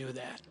far and do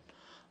that.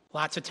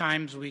 Lots of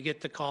times we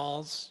get the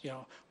calls,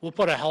 we'll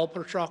put a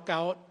helper truck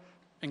out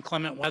in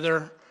inclement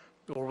weather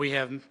where we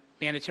have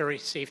mandatory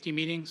safety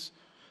meetings.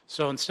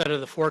 So instead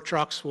of the 4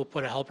 trucks, we'll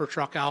put a helper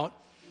truck out,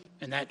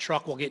 and that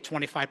truck will get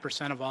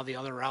 25% of all the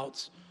other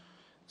routes.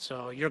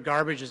 So your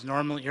garbage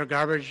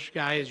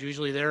guy is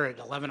usually there at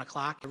 11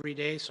 o'clock every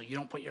day, so you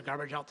don't put your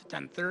garbage out to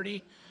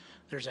 10:30.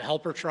 There's a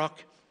helper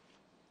truck,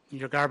 and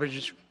your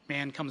garbage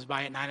man comes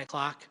by at 9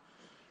 o'clock.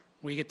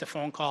 We get the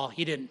phone call,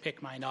 he didn't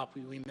pick mine up,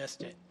 we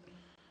missed it.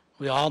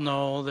 We all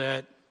know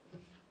that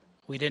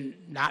we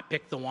didn't not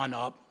pick the one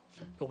up,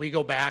 but we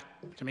go back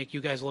to make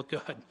you guys look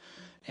good,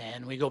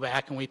 and we go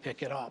back and we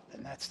pick it up,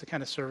 and that's the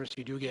kind of service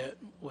you do get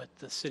with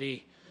the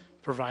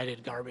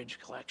city-provided garbage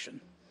collection.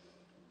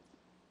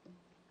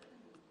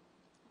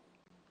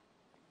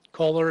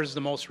 Kohler is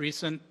the most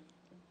recent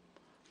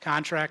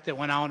contract that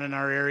went out in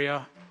our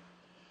area.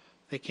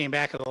 They came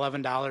back at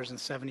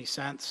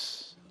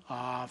 $11.70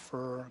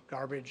 for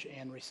garbage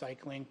and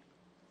recycling.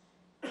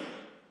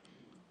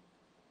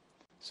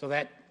 So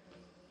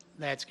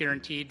that's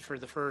guaranteed for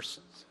the first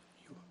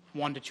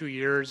 1 to 2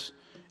 years,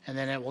 and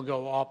then it will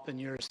go up in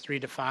years 3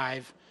 to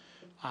 5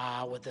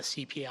 with the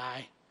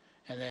CPI.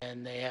 And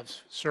then they have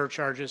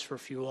surcharges for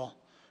fuel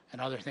and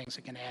other things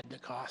that can add to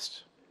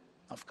cost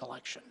of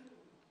collection.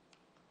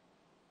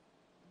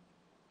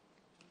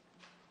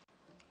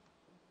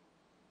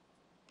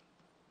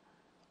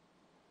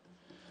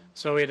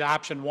 So we had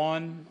option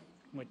 1,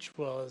 which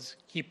was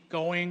keep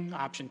going.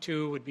 Option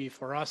 2 would be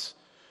for us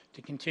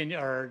to continue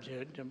or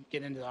to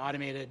get into the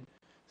automated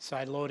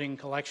side loading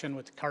collection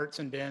with the carts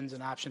and bins,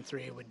 and option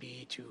 3 would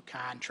be to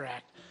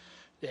contract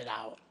it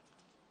out.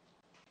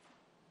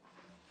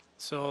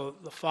 So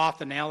the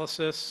FOF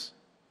analysis,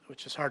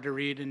 which is hard to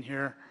read in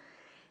here,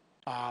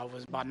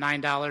 was about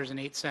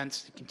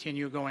 $9.08 to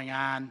continue going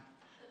on,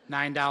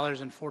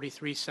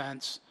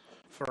 $9.43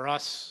 for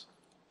us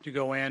to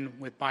go in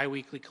with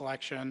biweekly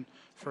collection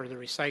for the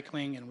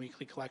recycling and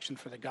weekly collection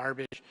for the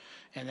garbage.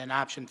 And then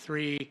option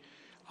 3,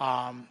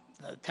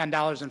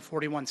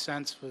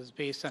 $10.41 was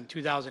based on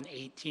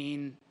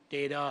 2018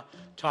 data,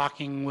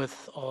 talking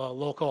with a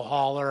local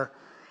hauler.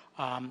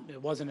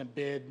 It wasn't a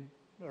bid,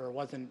 or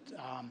wasn't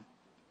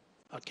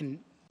a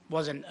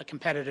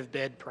competitive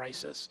bid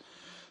prices.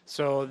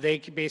 So they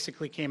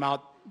basically came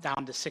out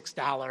down to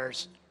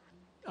 $6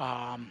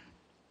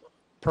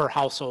 per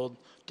household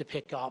to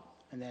pick up,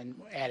 and then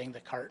adding the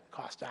cart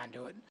cost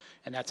onto it.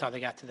 And that's how they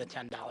got to the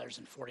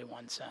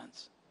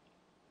 $10.41.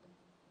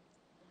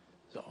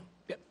 So,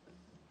 yep.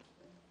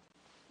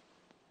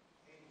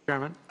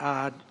 Chairman,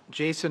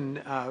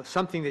 Jason,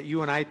 something that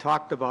you and I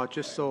talked about,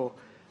 just so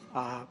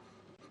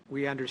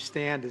we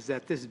understand, is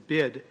that this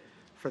bid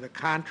for the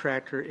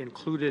contractor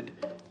included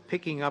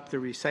picking up the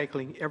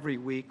recycling every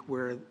week,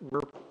 where we're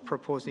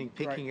proposing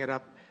picking it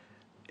up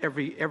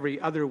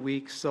every other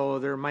week. So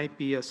there might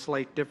be a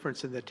slight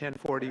difference in the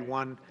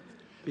 1041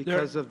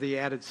 because of the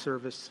added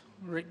service.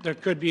 There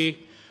could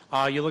be.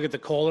 You look at the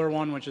Kohler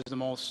one, which is the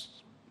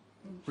most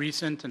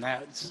recent, and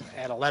that's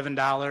at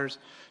 $11.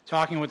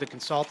 Talking with the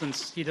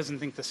consultants, he doesn't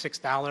think the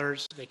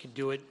 $6, they could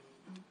do it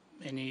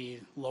any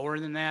lower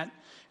than that.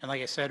 And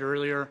like I said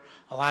earlier,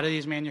 a lot of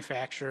these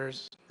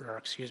manufacturers, or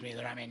excuse me,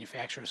 they're not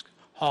manufacturers,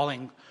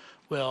 hauling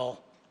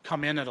will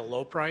come in at a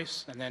low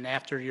price, and then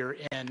after you're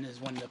in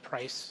is when the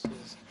price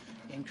is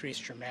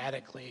increased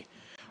dramatically.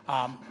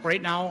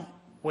 Right now,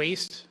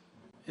 waste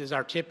is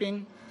our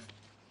tipping.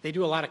 They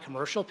do a lot of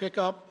commercial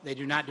pickup. They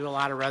do not do a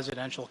lot of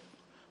residential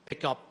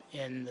pickup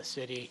in the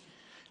city.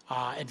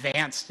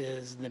 Advanced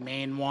is the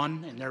main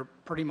one, and they're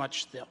pretty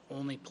much the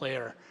only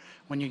player.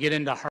 When you get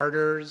into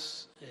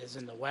Harder's, is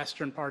in the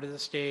western part of the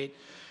state.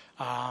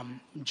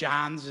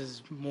 John's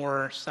is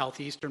more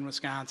southeastern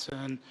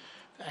Wisconsin,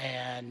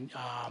 and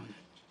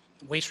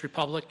Waste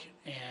Republic,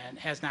 and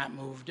has not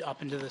moved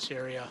up into this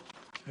area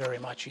very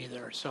much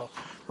either. So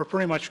we're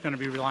pretty much going to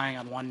be relying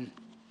on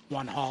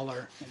one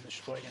hauler in the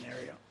Sheboygan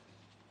area.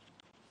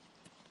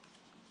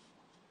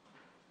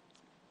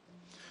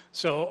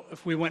 So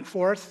if we went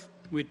forth,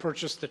 we'd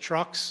purchase the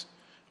trucks.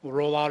 We'll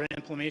roll out an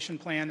implementation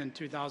plan in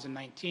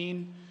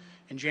 2019.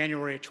 In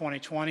January of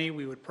 2020,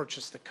 we would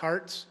purchase the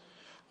carts,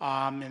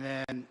 and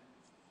then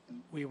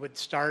we would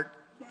start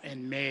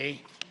in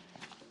May.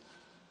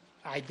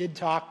 I did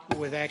talk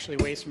with actually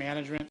Waste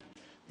Management.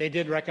 They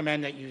did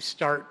recommend that you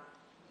start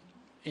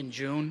in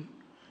June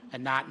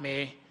and not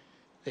May.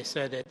 They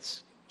said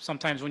it's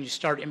sometimes when you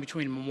start in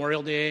between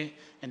Memorial Day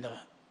and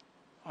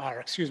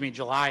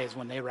July is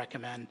when they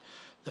recommend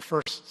the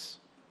first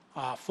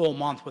full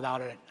month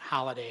without a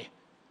holiday.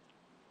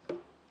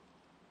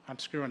 I'm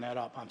screwing that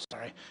up, I'm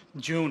sorry.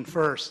 June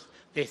 1st,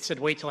 they said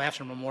wait till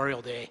after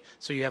Memorial Day,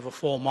 so you have a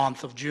full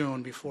month of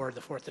June before the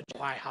 4th of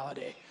July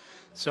holiday.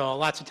 So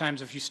lots of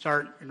times if you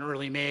start in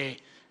early May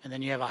and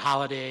then you have a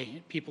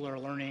holiday, people are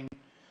learning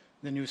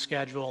the new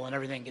schedule and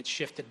everything gets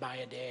shifted by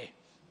a day.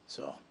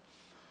 So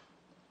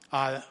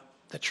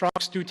the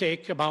trucks do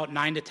take about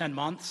 9 to 10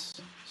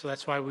 months, so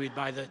that's why we'd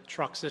buy the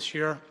trucks this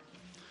year.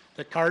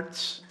 The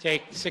carts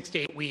take 6 to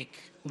 8 week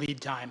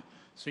lead time,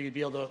 so you'd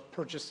be able to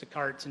purchase the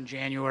carts in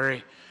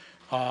January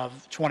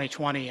of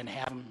 2020 and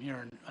have them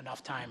here in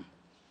enough time.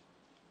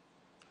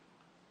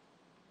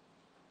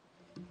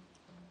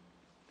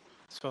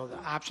 So the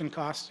option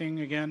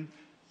costing again.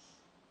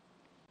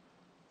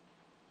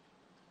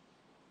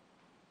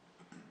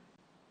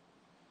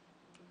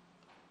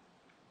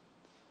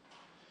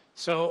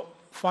 So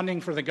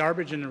funding for the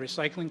garbage and the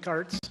recycling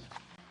carts,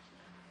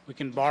 we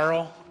can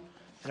borrow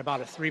at about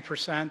a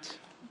 3%,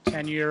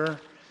 10-year.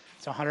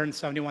 It's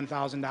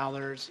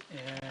 $171,000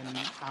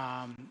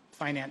 in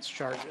finance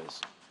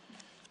charges.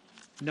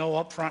 No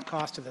upfront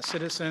cost to the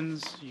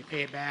citizens. You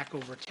pay it back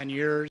over 10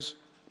 years.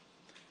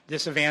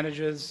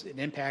 Disadvantages, it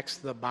impacts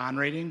the bond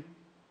rating.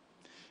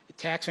 A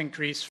tax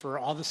increase for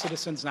all the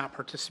citizens not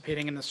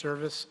participating in the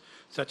service,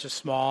 such as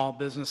small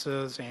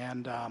businesses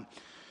and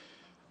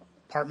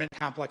apartment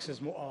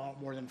complexes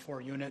more than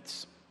 4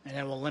 units. And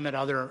it will limit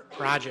other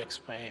projects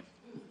by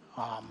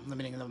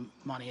limiting the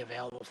money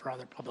available for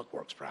other public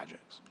works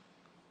projects.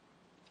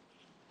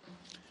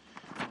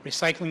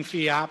 Recycling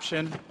fee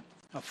option,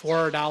 a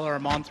 $4 a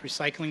month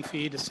recycling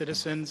fee to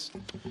citizens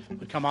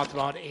would come out to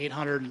about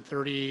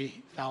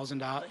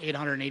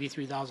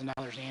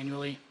 $883,000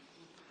 annually.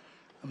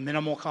 A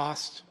minimal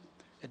cost.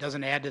 It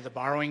doesn't add to the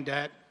borrowing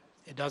debt.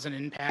 It doesn't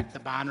impact the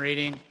bond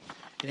rating.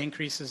 It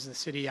increases the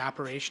city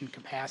operation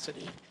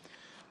capacity.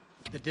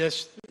 The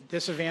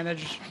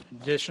disadvantage,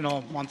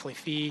 additional monthly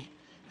fee,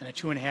 and a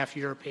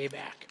 2.5-year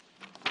payback.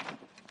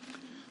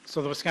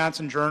 So the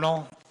Wisconsin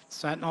Journal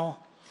Sentinel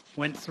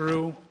went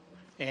through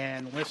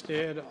and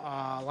listed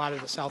a lot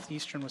of the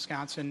southeastern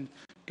Wisconsin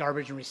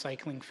garbage and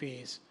recycling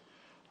fees.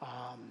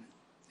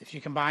 If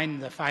you combine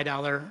the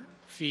 $5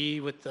 fee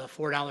with the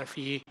 $4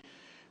 fee,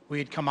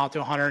 we'd come out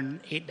to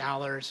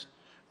 $108.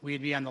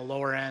 We'd be on the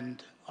lower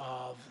end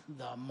of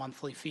the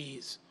monthly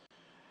fees.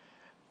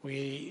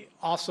 We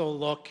also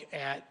look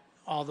at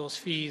all those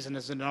fees, and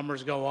as the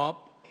numbers go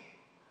up,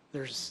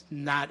 there's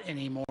not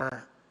any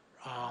more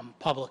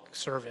public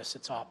service.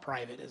 It's all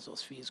private as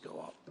those fees go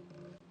up.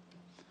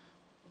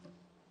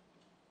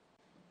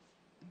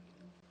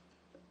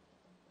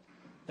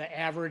 The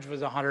average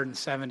was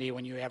 170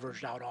 when you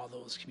averaged out all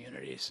those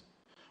communities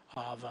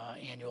of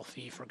annual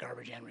fee for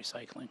garbage and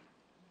recycling.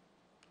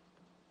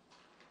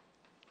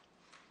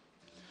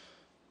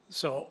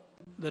 So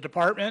the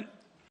department,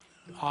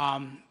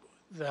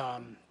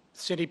 the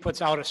city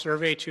puts out a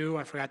survey too,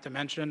 I forgot to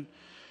mention,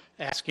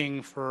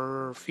 asking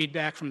for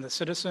feedback from the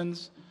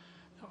citizens.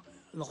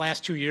 In the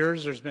last 2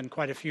 years, there's been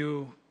quite a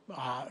few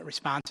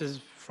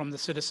responses from the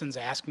citizens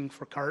asking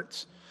for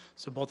carts.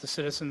 So both the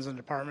citizens and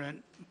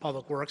Department of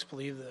Public Works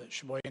believe that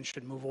Sheboygan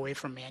should move away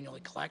from manually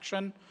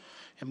collection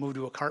and move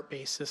to a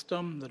cart-based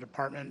system. The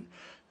department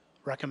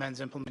recommends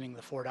implementing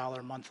the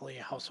 $4 monthly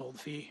household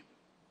fee.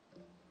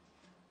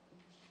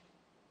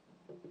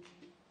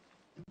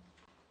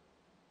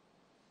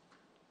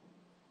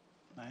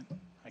 I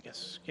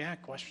guess, yeah,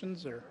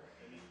 questions or?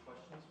 Any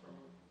questions from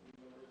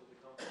members of the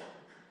council?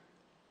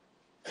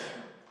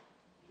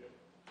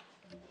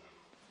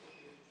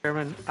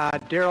 Chairman,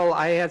 Daryl,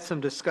 I had some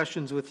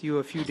discussions with you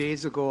a few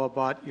days ago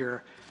about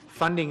your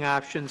funding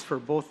options for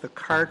both the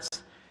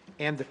carts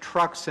and the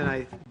trucks, and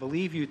I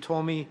believe you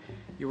told me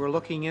you were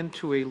looking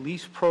into a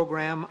lease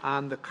program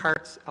on the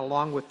carts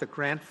along with the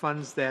grant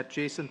funds that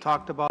Jason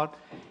talked about.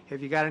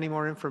 Have you got any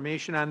more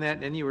information on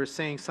that? And you were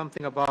saying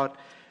something about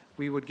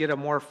we would get a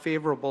more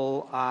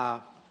favorable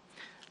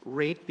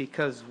rate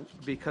because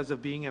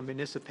of being a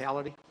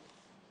municipality?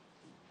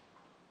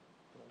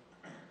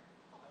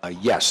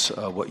 Yes,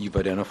 what you've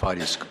identified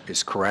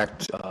is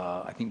correct.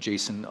 I think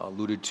Jason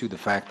alluded to the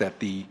fact that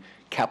the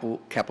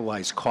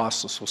capitalized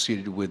costs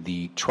associated with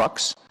the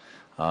trucks,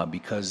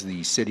 because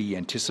the city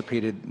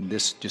anticipated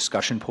this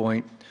discussion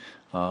point.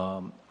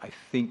 I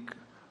think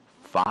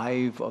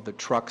 5 of the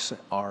trucks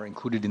are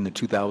included in the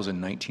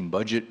 2019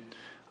 budget.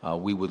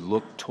 We would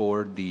look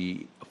toward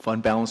the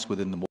fund balance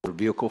within the motor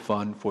vehicle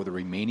fund for the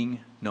remaining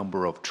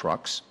number of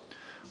trucks.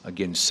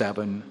 Again,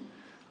 7,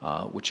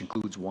 which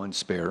includes 1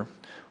 spare.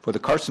 For the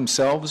carts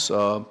themselves,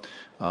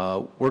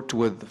 worked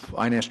with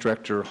Finance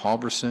Director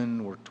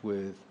Halverson, worked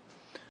with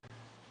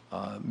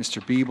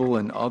Mr. Biebel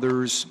and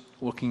others,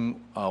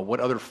 looking what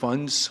other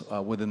funds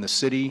within the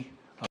city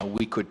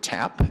we could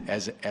tap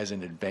as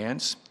an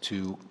advance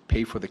to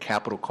pay for the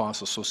capital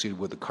costs associated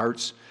with the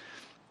carts.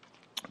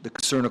 The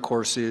concern, of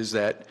course, is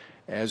that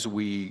as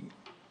we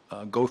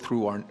go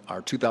through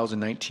our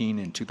 2019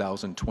 and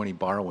 2020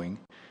 borrowing,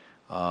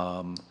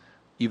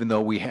 even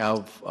though we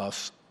have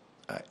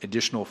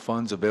additional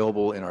funds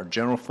available in our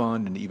general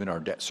fund and even our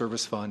debt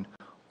service fund,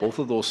 both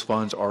of those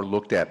funds are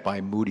looked at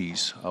by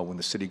Moody's when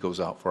the city goes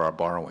out for our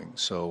borrowing.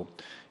 So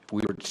if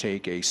we were to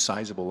take a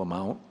sizable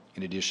amount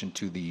in addition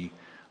to the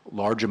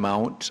large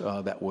amount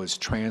that was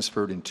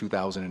transferred in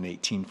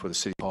 2018 for the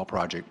City Hall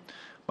project.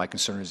 My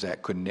concern is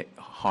that could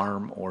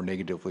harm or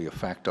negatively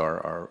affect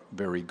our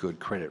very good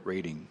credit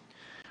rating.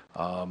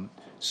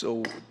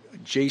 So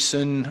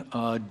Jason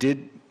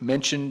did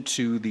mention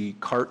to the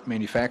cart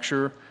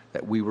manufacturer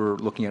that we were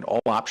looking at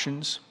all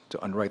options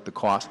to underwrite the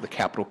cost, the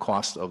capital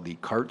cost of the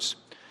carts.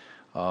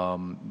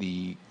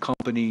 The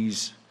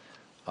companies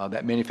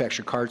that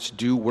manufacture carts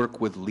do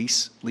work with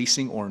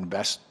leasing or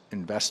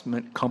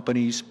investment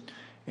companies,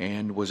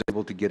 and was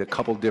able to get a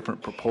couple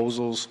different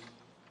proposals.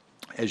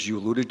 As you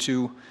alluded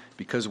to,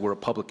 because we're a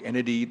public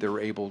entity, they're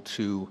able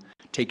to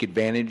take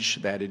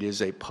advantage that it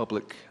is a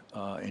public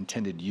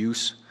intended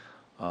use,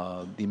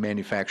 the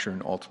manufacture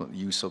and ultimate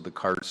use of the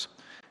carts.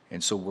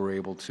 And so we're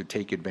able to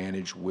take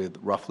advantage with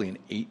roughly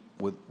a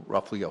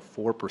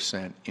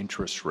 4%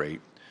 interest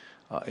rate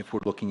if we're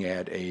looking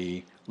at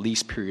a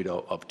lease period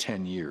of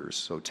 10 years.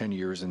 So 10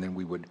 years, and then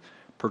we would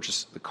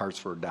purchase the carts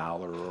for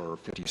 $1 or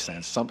 50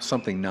 cents,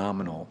 something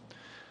nominal.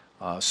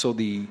 So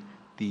the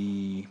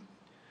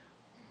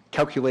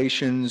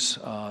calculations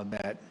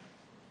that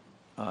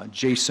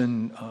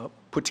Jason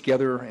put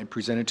together and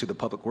presented to the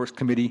Public Works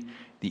Committee,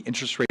 the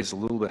interest rate is a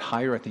little bit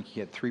higher. I think he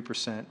had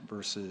 3%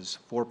 versus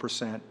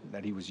 4%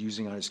 that he was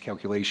using on his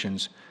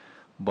calculations.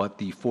 But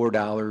the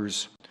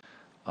 $4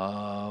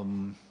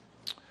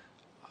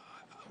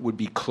 would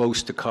be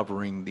close to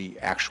covering the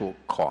actual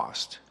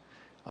cost.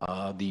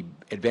 The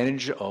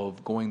advantage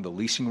of going the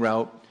leasing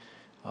route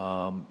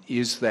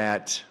is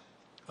that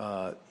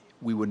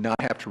we would not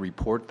have to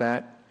report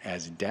that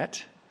as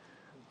debt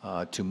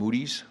to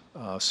Moody's,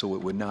 so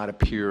it would not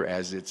appear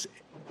as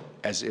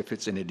if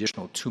it's an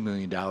additional $2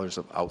 million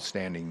of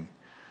outstanding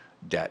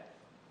debt.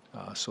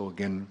 So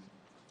again,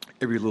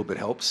 every little bit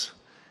helps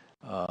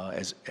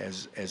as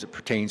it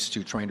pertains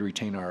to trying to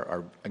retain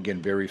our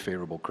again, very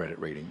favorable credit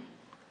rating.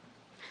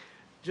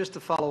 Just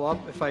to follow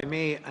up, if I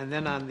may, and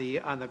then on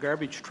the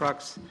garbage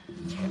trucks,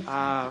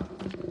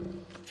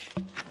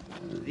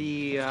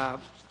 the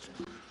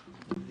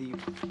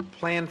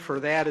plan for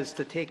that is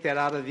to take that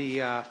out of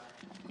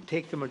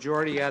take the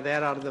majority of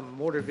that out of the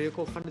motor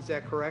vehicle fund, is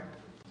that correct?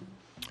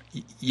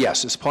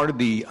 Yes, as part of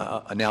the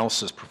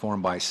analysis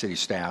performed by city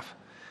staff,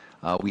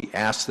 we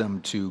asked them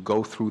to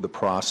go through the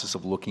process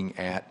of looking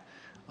at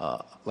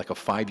like a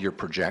 5-year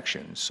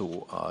projection.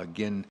 So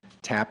again,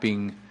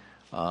 tapping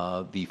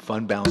the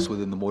fund balance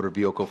within the motor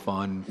vehicle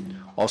fund,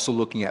 also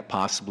looking at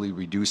possibly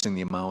reducing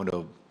the amount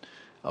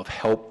of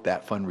help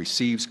that fund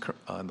receives.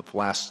 In the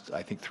last,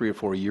 I think, 3 or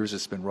 4 years,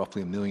 it's been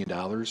roughly $1 million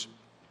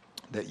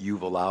that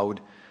you've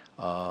allowed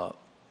 $1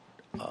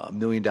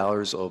 million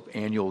of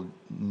annual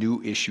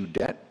new issue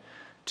debt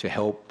to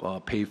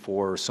help pay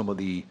for some of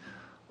the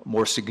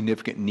more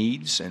significant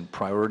needs and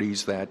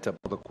priorities that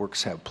Public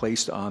Works have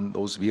placed on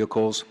those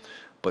vehicles,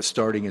 but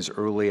starting as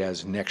early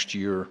as next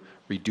year,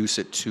 reduce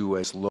it to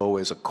as low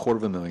as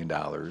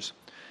 $250,000.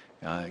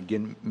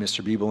 Again,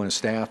 Mr. Biebel and his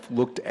staff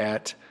looked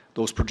at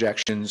those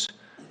projections,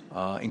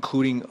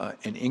 including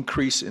an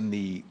increase in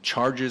the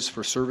charges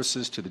for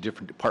services to the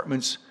different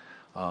departments.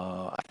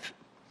 I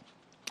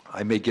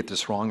may get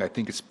this wrong. I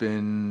think it's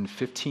been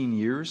 15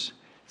 years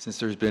since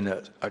there's been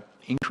an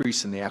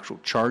increase in the actual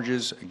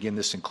charges. Again,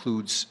 this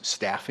includes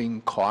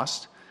staffing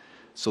cost.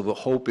 So the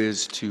hope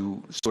is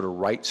to sort of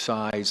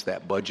right-size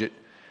that budget,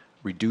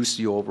 reduce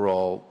the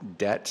overall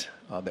debt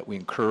that we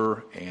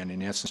incur, and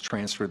in essence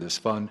transfer this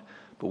fund.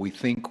 But we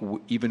think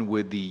even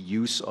with the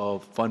use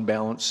of fund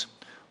balance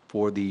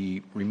for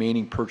the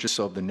remaining purchase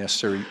of the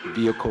necessary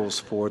vehicles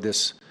for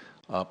this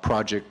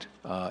project,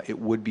 it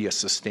would be a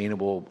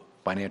sustainable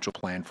financial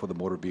plan for the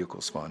motor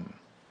vehicles fund.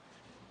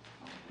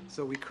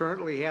 So we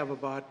currently have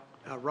about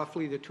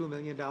roughly the $2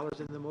 million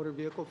in the motor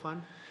vehicle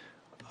fund?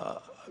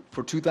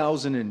 For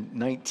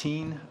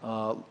 2019,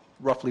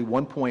 roughly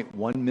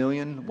 1.1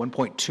 million,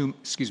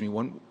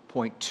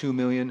 1.2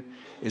 million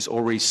is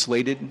already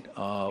slated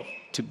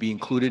to be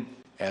included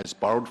as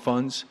borrowed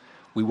funds.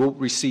 We will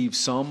receive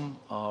some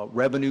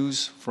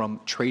revenues from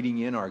trading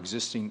in our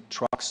existing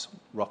trucks,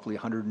 roughly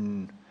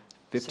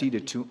 150 to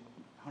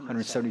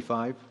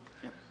 275.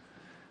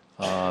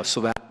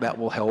 So that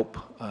will help.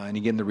 And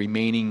again, the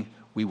remaining,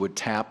 we would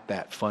tap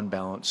that fund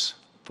balance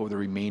for the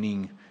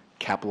remaining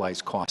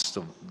capitalized costs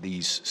of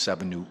these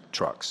 7 new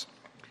trucks.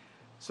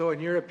 So in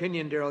your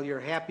opinion, Darrell, you're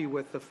happy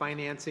with the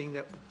financing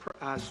that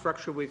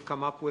structure we've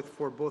come up with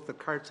for both the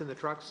carts and the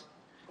trucks?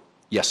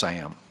 Yes, I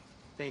am.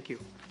 Thank you.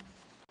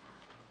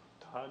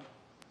 Todd?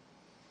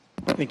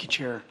 Thank you,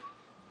 Chair.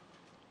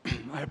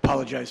 I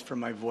apologize for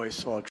my voice,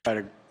 so I'll try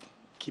to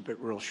keep it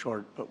real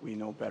short, but we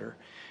know better.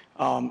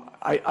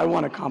 I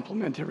want to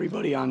compliment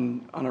everybody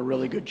on a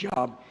really good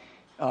job.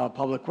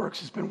 Public Works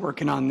has been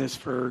working on this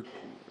for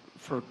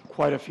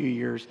quite a few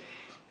years.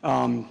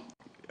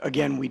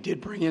 Again, we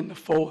did bring in the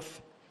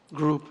FOATH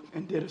group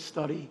and did a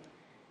study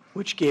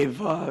which gave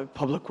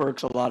Public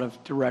Works a lot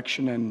of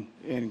direction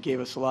and gave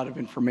us a lot of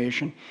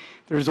information.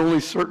 There's only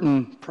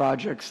certain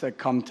projects that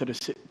come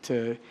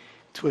to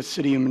a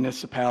city and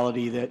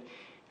municipality that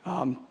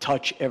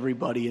touch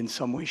everybody in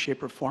some way,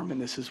 shape, or form,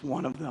 and this is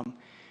one of them.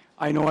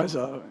 I know as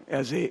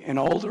an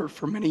alder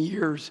for many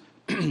years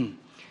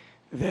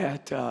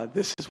that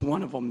this is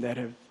one of them that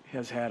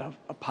has had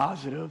a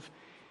positive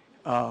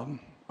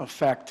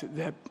effect,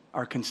 that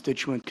our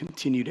constituents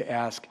continue to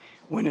ask,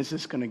 when is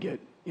this going to get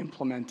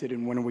implemented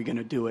and when are we going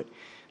to do it?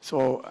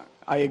 So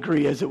I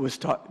agree, as it was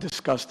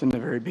discussed in the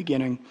very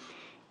beginning,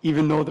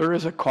 even though there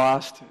is a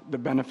cost, the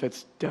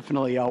benefits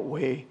definitely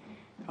outweigh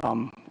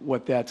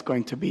what that's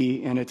going to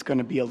be, and it's going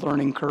to be a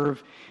learning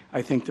curve.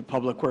 I think the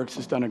Public Works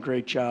has done a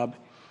great job,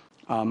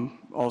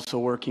 also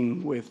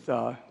working with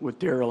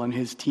Daryl and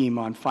his team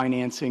on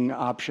financing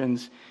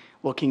options,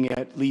 looking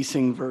at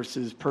leasing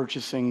versus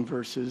purchasing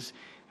versus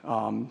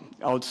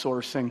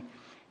outsourcing.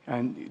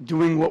 And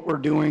doing what we're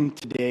doing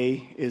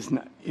today is,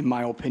 not, in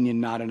my opinion,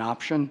 not an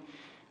option.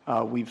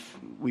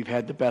 We've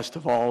had the best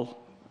of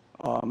all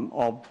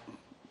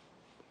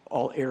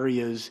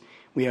areas.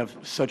 We have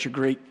such a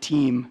great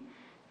team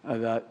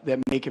that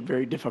make it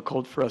very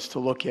difficult for us to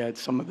look at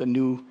some of the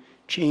new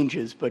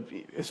changes. But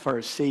as far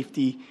as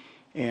safety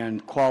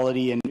and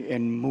quality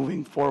and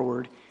moving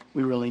forward,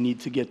 we really need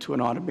to get to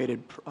an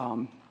automated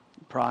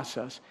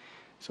process.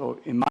 So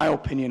in my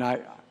opinion,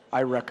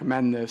 I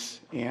recommend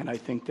this, and I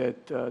think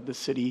that the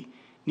city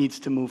needs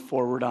to move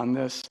forward on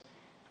this,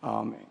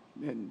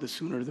 and the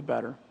sooner the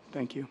better.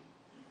 Thank you.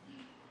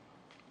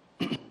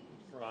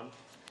 Ron?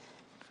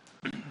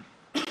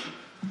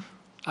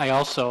 I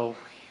also,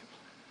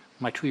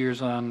 my 2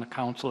 years on the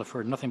council, have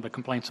heard nothing but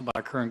complaints about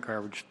our current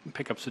garbage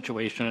pickup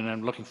situation, and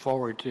I'm looking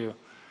forward to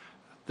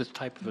this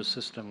type of a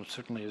system, which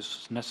certainly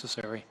is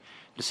necessary.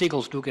 The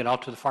seagulls do get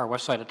out to the far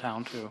west side of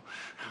town, too,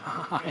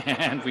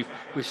 and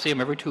we see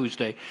them every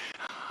Tuesday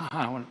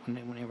when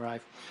they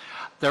arrive.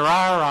 There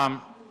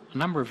are a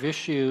number of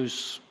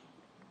issues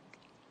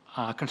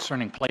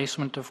concerning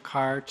placement of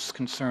carts,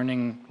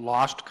 concerning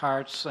lost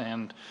carts,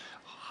 and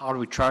how do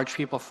we charge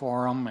people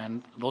for them,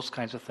 and those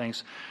kinds of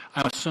things.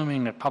 I'm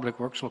assuming that Public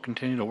Works will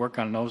continue to work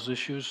on those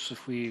issues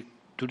if we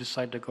do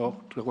decide to go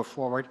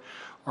forward,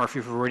 or if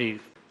you've already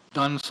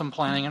done some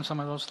planning on some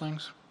of those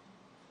things.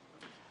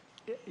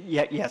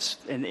 Yeah, yes,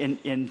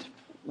 and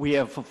we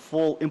have a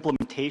full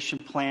implementation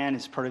plan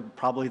as part of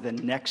probably the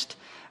next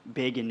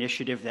big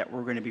initiative that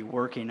we're going to be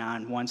working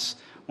on once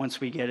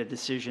we get a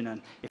decision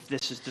on if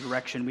this is the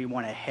direction we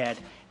want to head.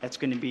 That's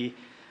going to be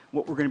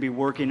what we're going to be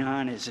working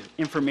on is an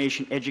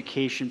information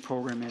education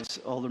program, as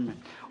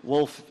Alderman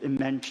Wolf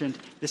mentioned.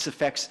 This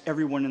affects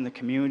everyone in the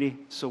community,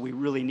 so we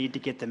really need to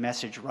get the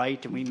message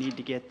right, and we need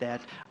to get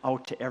that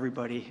out to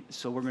everybody.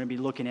 So we're going to be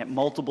looking at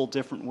multiple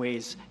different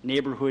ways,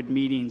 neighborhood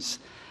meetings,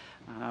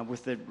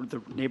 with the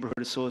neighborhood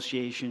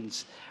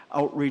associations,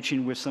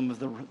 outreaching with some of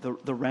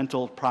the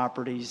rental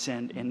properties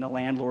and the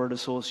landlord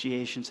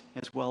associations,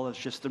 as well as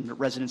just the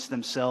residents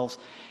themselves,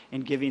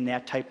 and giving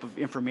that type of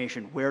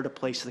information, where to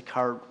place the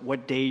cart,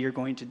 what day you're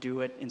going to do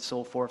it, and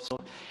so forth. So,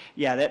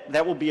 yeah,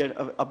 that will be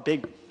a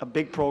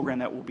big program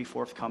that will be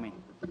forthcoming.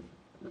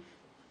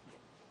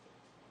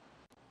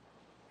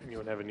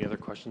 Anyone have any other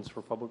questions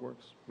for Public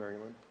Works? Mary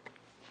Lynn?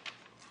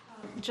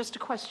 Just a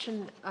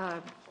question.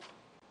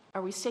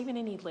 Are we saving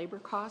any labor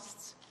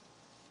costs?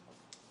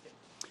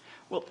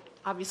 Well,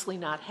 obviously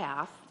not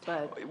half,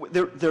 but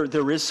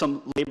there is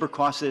some labor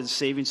cost that is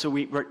saving. So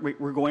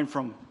we're going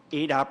from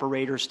 8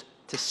 operators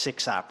to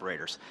 6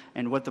 operators.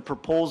 And what the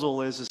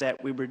proposal is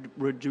that we would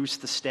reduce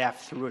the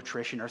staff through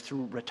attrition or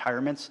through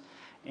retirements.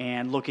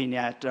 And looking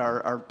at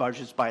our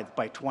budgets by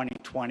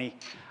 2020,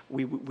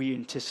 we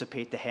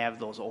anticipate to have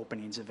those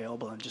openings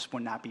available and just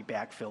would not be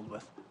backfilled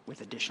with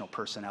additional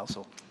personnel.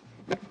 So.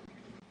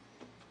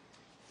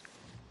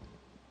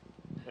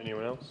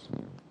 Anyone else?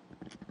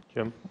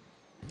 Jim?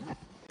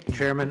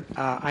 Chairman,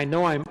 I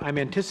know I'm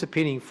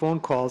anticipating phone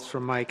calls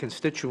from my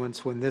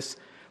constituents when this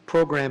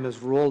program is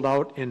rolled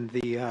out in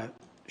the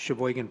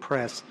Sheboygan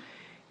Press.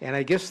 And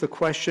I guess the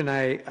question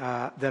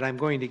that I'm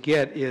going to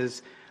get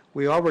is,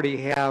 we already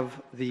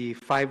have the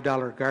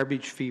 $5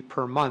 garbage fee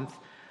per month.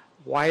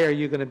 Why are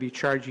you going to be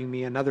charging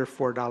me another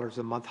 $4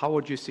 a month? How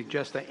would you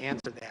suggest I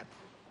answer that?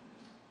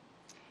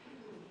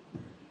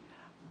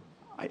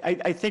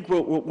 I think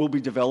we'll be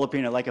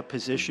developing like a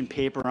position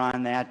paper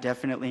on that,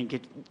 definitely,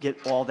 and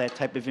get all that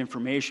type of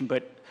information.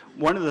 But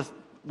one of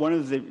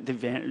the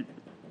advantage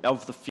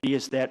of the fee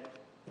is that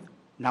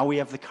now we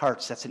have the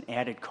carts. That's an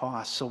added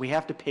cost, so we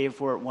have to pay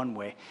for it one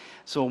way.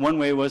 So one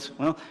way was,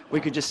 well,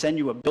 we could just send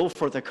you a bill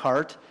for the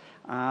cart,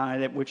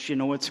 which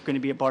it's going to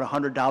be about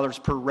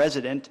 $100 per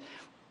resident,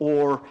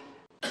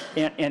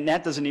 and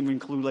that doesn't even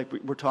include, like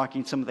we're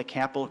talking, some of the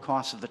capital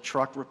costs of the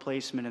truck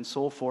replacement and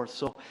so forth.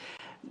 So.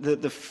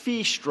 The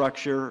fee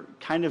structure,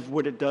 kind of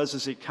what it does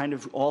is it kind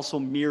of also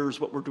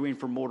mirrors what we're doing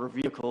for motor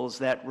vehicles,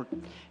 that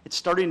it's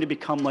starting to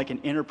become like an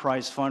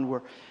enterprise fund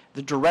where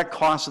the direct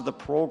cost of the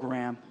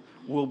program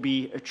will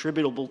be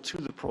attributable to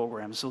the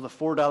program. So the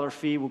 $4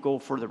 fee will go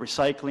for the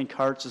recycling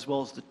carts as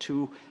well as the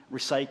 2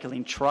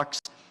 recycling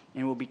trucks,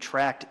 and will be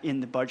tracked in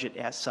the budget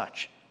as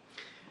such.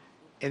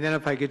 And then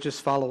if I could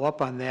just follow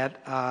up on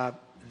that,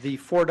 the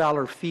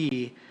 $4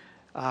 fee,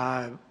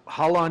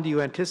 How long do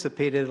you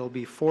anticipate it'll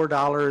be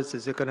 $4?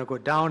 Is it going to go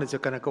down? Is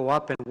it going to go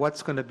up? And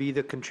what's going to be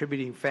the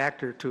contributing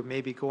factor to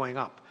maybe going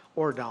up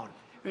or down?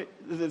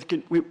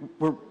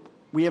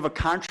 We have a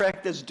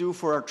contract that's due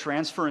for our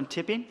transfer and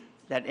tipping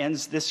that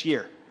ends this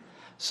year.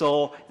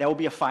 So that will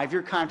be a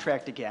 5-year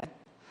contract again.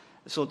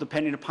 So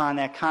depending upon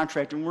that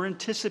contract, and we're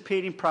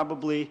anticipating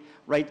probably,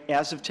 right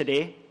as of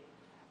today,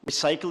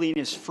 recycling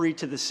is free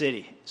to the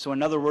city. So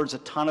in other words, a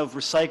ton of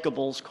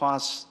recyclables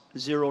costs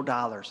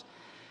 $0.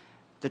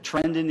 The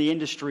trend in the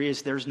industry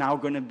is there's now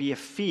going to be a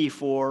fee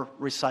for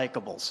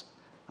recyclables,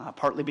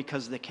 partly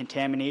because of the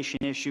contamination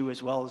issue,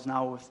 as well as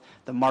now with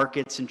the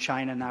markets in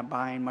China not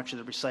buying much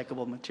of the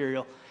recyclable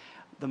material,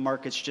 the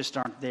markets just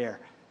aren't there.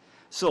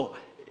 So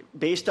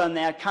based on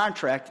that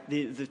contract,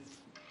 the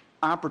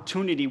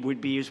opportunity would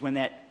be is when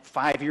that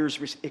 5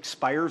 years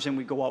expires and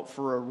we go out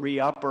for a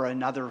re-up or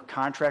another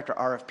contract or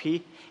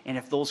RFP, and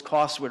if those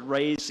costs would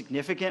raise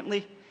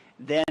significantly,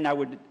 then that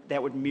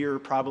would mirror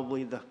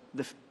probably the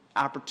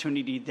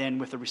opportunity then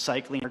with a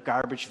recycling or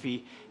garbage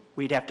fee.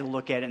 We'd have to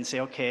look at it and say,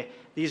 okay,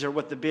 these are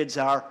what the bids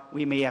are.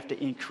 We may have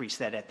to increase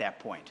that at that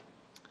point.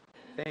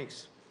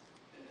 Thanks.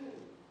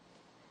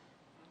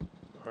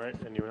 All right,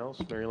 anyone else?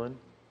 Mary Lynn?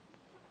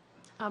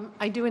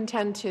 I do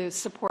intend to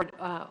support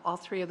all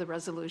 3 of the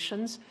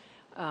resolutions,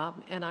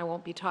 and I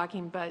won't be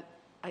talking, but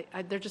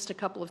there are just a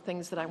couple of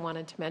things that I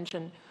wanted to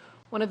mention.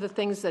 One of the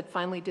things that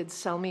finally did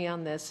sell me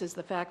on this is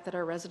the fact that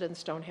our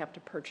residents don't have to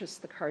purchase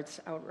the carts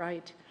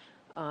outright.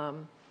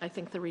 I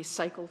think the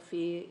recycle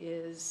fee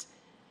it's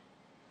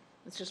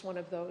just one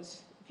of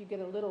those, if you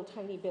get a little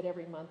tiny bit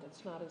every month,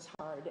 it's not as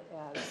hard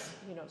as,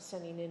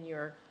 sending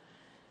in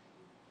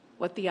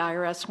what the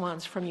IRS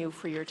wants from you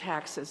for your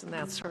taxes and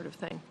that sort of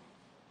thing.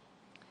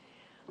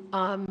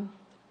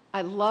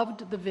 I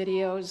loved the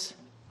videos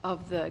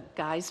of the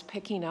guys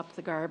picking up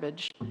the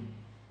garbage.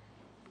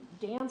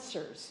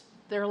 Dancers,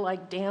 they're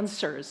like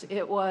dancers.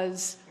 It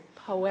was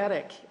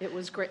poetic. It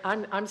was great.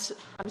 I'm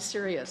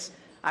serious.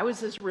 I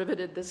was as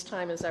riveted this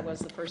time as I was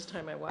the first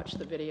time I watched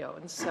the video.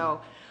 And so,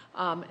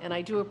 and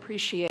I do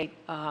appreciate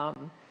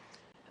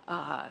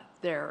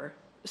their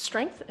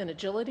strength and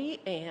agility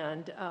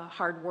and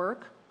hard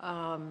work.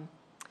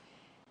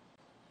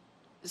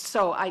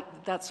 So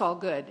that's all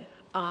good.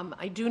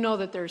 I do know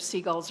that there are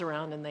seagulls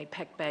around and they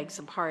peck bags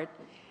apart.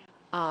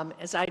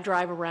 As I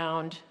drive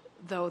around,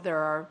 though, there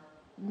are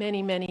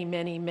many, many,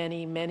 many,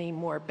 many, many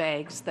more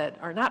bags that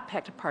are not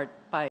pecked apart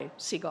by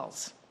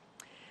seagulls.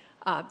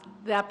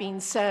 That being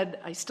said,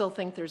 I still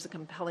think there's a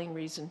compelling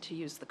reason to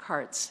use the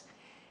carts.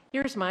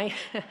 Here's my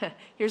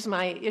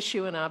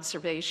issue and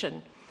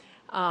observation.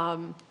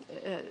 Tim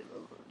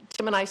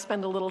and I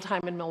spend a little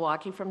time in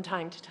Milwaukee from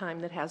time to time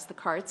that has the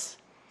carts,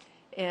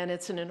 and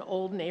it's in an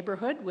old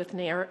neighborhood with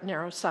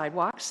narrow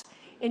sidewalks,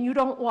 and you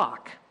don't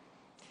walk.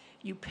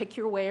 You pick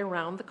your way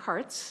around the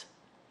carts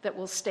that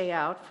will stay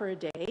out for a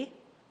day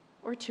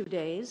or 2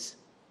 days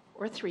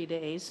or 3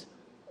 days,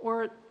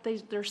 or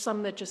there's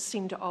some that just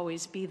seem to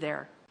always be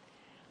there.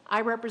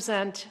 I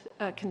represent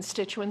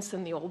constituents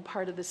in the old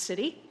part of the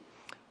city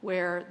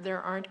where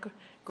there aren't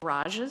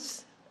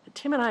garages.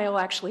 Tim and I will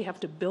actually have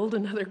to build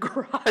another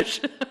garage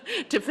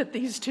to fit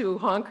these 2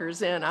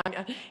 honkers in,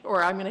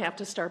 or I'm going to have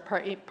to start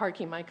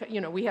parking my car.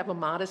 We have a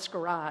modest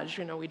garage.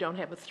 We don't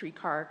have a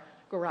 3-car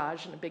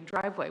garage and a big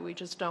driveway. We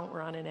just don't.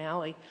 We're on an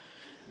alley.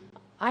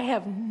 I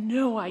have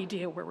no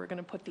idea where we're going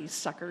to put these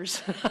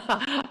suckers.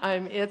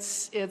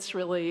 It's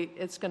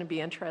going to be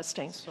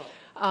interesting.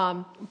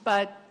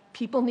 But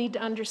people need to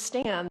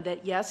understand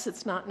that, yes,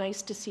 it's not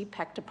nice to see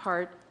pecked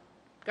apart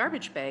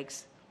garbage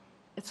bags.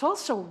 It's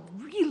also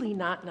really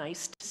not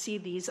nice to see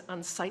these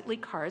unsightly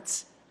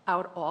carts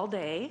out all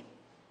day.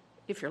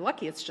 If you're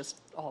lucky, it's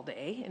just all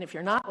day. And if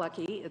you're not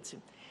lucky,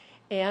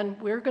 and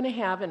we're going to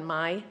have in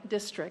my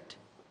district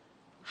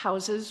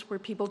houses where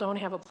people don't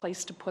have a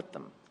place to put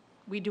them.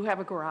 We do have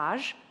a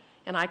garage,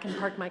 and I can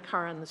park my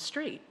car on the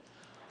street.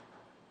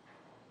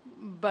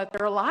 But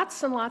there are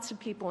lots and lots of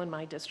people in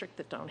my district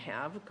that don't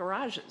have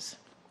garages.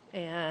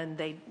 And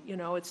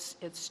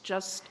it's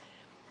just,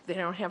 they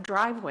don't have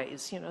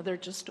driveways. They're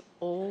just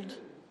old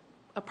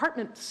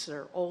apartments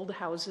or old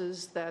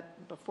houses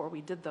that before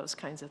we did those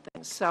kinds of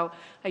things. So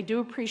I do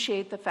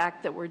appreciate the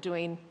fact that we're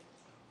doing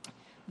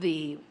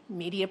the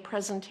media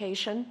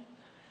presentation.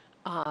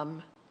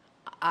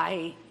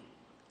 I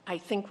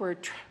think we're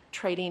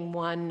trading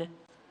one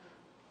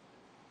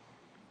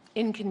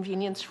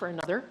inconvenience for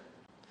another.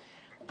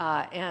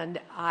 And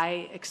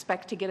I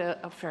expect to get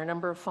a fair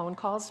number of phone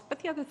calls. But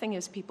the other thing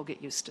is people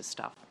get used to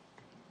stuff.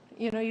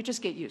 You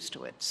just get used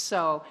to it.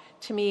 So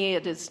to me,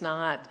 it's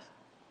not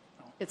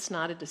a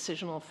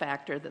decisional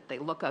factor that they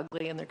look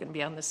ugly and they're going to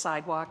be on the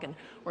sidewalk and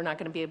we're not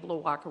going to be able to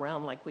walk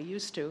around like we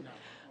used to.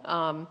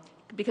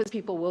 Because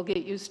people will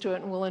get used to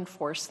it and will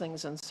enforce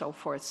things and so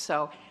forth.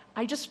 So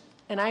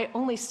I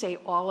only say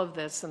all of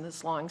this in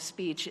this long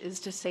speech is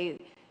to say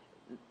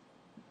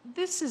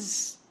this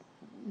is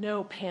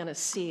no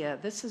panacea.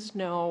 This is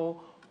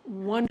no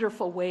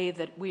wonderful way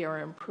that we are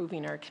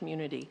improving our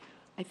community.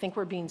 I think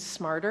we're being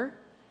smarter.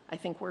 I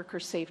think worker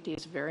safety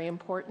is very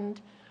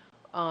important.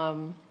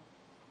 But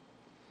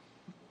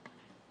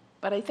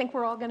I think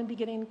we're all going to be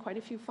getting quite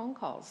a few phone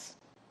calls.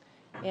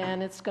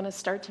 And it's going to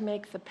start to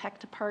make the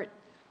pecked apart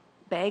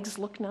bags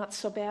look not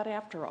so bad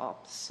after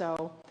all.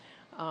 So,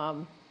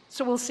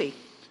 so we'll see.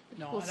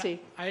 No, We'll and see.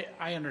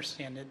 I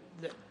understand it.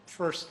 The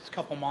first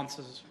couple months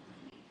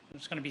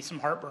there's going to be some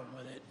heartburn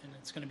with it, and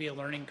it's going to be a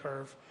learning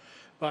curve.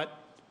 But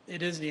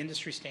it is the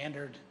industry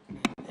standard,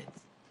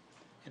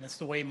 and it's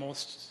the way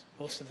most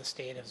of the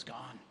state has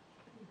gone.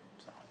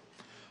 So.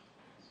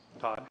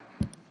 Todd?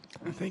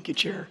 Thank you,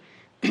 Chair.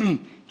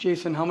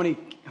 Jason, how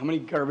many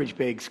garbage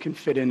bags can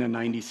fit in a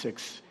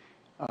 96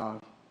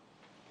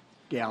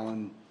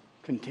 gallon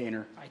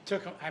container?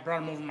 I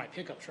brought them over in my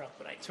pickup truck,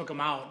 but I took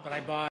them out. But I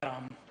bought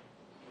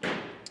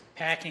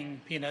packing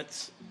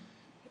peanuts,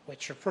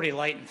 which are pretty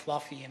light and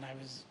fluffy, and I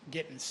was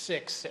getting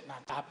 6 sitting on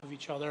top of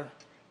each other,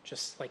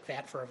 just like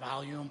that for a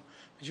volume.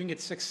 But you can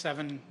get 6,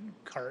 7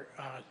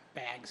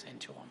 bags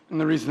into them. And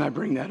the reason I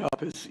bring that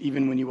up is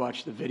even when you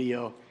watch the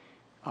video,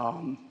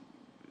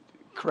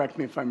 correct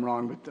me if I'm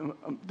wrong,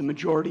 but the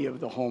majority of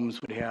the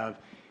homes would have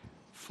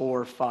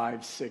 4,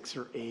 5, 6,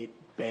 or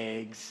 8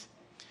 bags,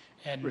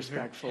 And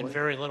respectfully. And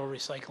very little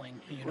recycling,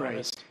 you Right.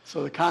 noticed.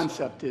 So the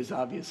concept is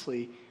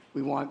obviously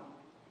we want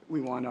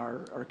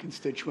our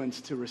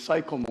constituents to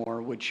recycle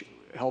more, which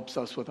helps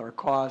us with our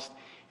cost.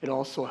 It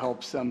also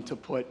helps them to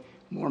put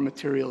more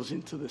materials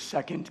into the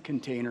second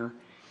container,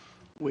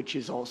 which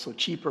is also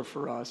cheaper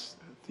for us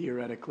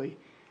theoretically.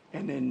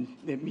 And then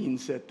it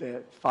means that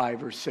the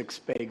 5 or 6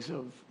 bags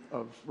of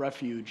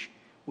refuge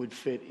would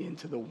fit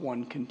into the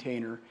one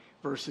container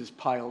versus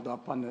piled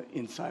up on the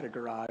inside a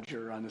garage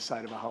or on the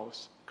side of a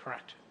house.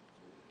 Correct.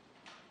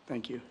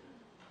 Thank you.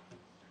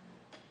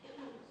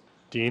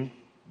 Dean?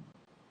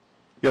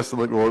 Yes,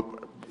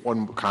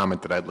 one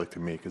comment that I'd like to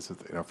make is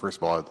that, first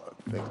of all,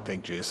 I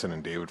thank Jason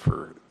and David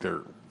for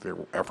their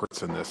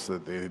efforts in this.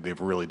 They've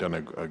really done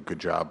a good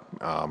job.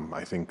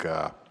 I think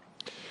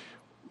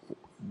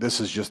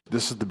this is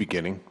the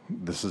beginning.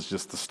 This is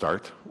just the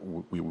start.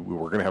 We're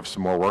going to have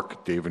some more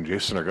work. Dave and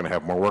Jason are going to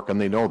have more work,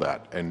 and they know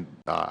that. And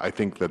I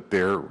think that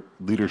their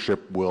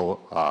leadership will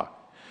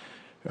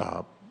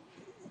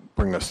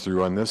bring us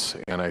through on this.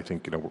 And I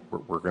think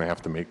we're going to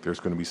have to make. There's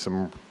going to be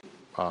some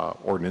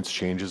ordinance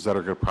changes that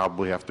are going to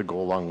probably have to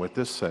go along with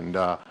this. And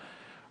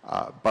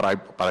but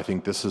I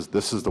think this is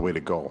the way to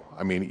go.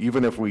 I mean,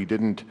 even if we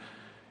tried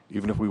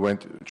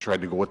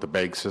to go with the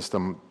bag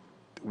system,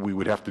 we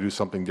would have to do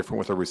something different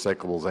with our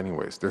recyclables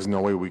anyways. There's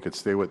no way we could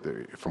stay with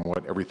from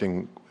what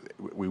everything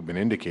we've been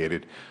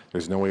indicated,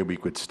 there's no way we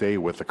could stay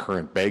with the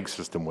current bag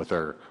system with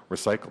our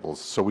recyclables.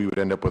 So we would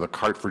end up with a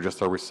cart for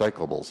just our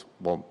recyclables.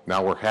 Well,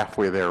 now we're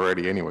halfway there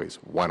already anyways.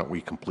 Why don't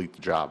we complete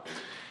the job?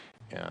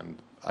 And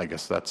I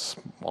guess that's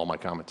all my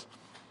comments.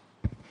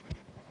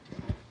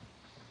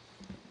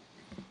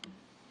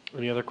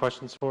 Any other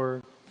questions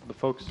for the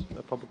folks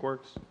at Public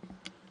Works?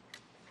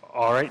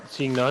 All right,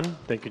 seeing none,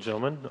 thank you,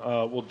 gentlemen.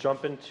 We'll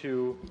jump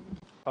into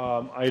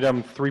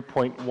item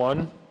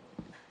 3.1,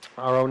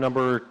 RO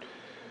number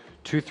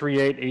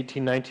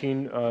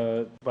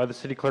 238-1819, by the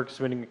city clerk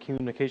submitting a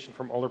communication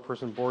from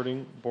Alderperson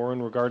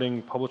Boren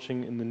regarding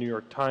publishing in the New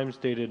York Times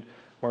dated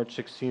March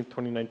 16,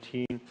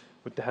 2019,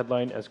 with the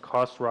headline, "As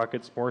Cost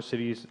Rockets, More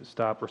Cities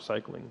Stop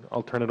Recycling."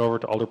 I'll turn it over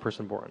to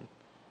Alderperson Boren.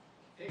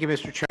 Thank you,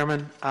 Mr.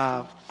 Chairman.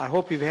 I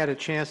hope you've had a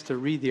chance to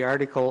read the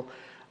article.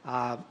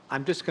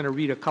 I'm just going to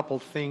read a couple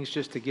things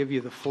just to give you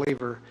the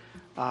flavor.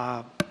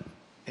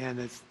 And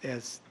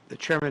as the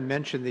chairman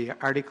mentioned, the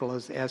article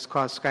is "As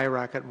Costs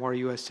Skyrocket, More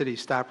U.S.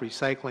 Cities Stop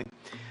Recycling."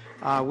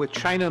 With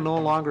China no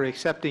longer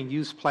accepting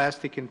used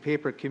plastic and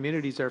paper,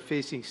 communities are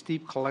facing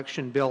steep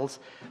collection bills,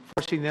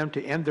 forcing them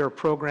to end their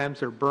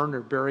programs or burn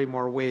or bury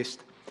more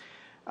waste.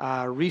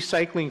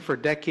 Recycling for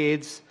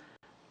decades,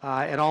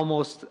 an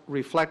almost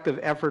reflective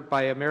effort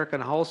by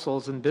American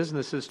households and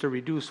businesses to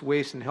reduce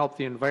waste and help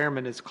the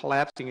environment, is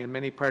collapsing in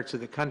many parts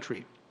of the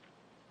country.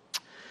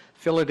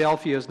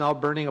 Philadelphia is now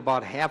burning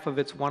about half of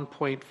its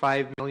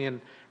 1.5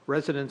 million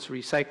residents'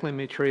 recycling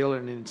material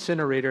in an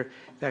incinerator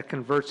that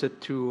converts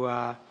it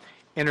to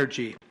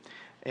energy.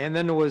 And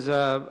then there was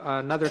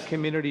another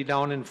community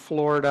down in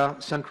Florida,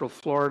 Central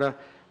Florida,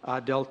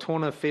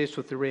 Deltona, faced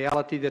with the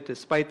reality that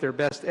despite their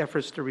best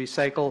efforts to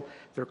recycle,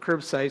 their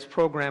curbside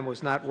program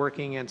was not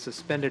working and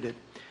suspended it.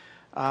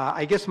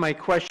 I guess my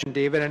question,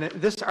 David, and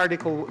this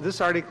article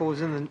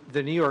was in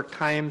the New York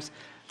Times.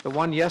 The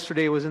one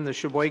yesterday was in the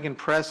Sheboygan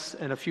Press,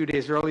 and a few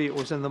days earlier it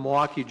was in the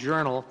Milwaukee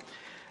Journal.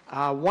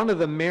 One of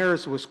the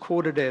mayors was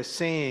quoted as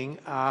saying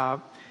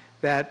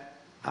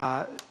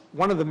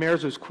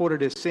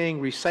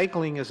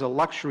recycling is a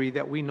luxury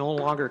that we no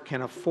longer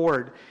can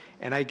afford.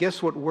 And I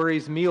guess what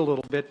worries me a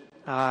little bit,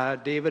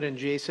 David and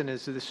Jason,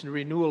 is this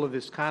renewal of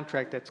this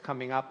contract that's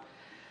coming up.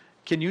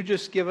 Can you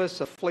just give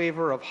us a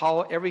flavor of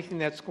how everything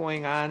that's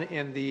going on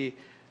in the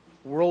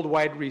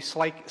worldwide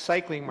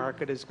recycling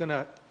market is going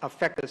to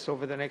affect us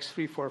over the next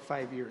 3, 4,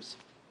 5 years?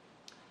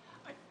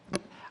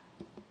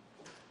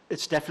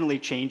 It's definitely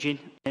changing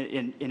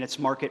in its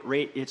market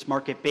rate. It's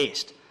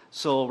market-based.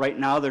 So right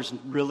now, there's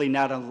really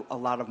not a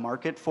lot of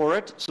market for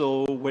it.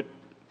 So what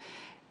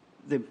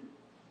the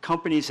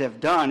companies have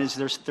done is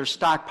they're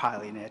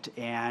stockpiling it,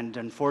 and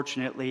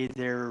unfortunately,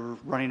 they're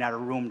running out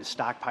of room to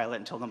stockpile it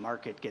until the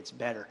market gets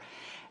better.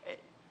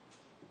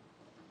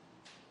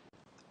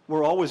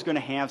 We're always going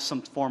to have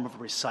some form of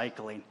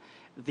recycling.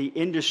 The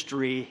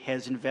industry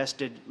has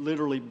invested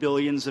literally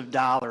billions of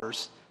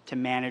dollars to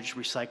manage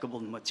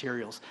recyclable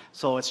materials.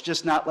 So it's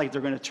just not like they're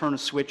going to turn a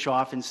switch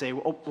off and say,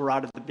 oh, we're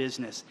out of the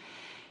business.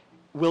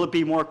 Will it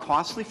be more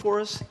costly for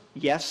us?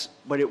 Yes,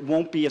 but it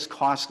won't be as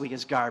costly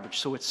as garbage.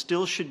 So it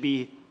still should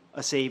be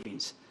a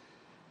savings.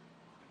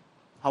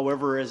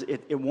 However,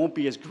 it won't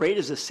be as great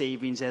as a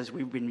savings as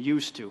we've been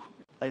used to.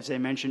 As I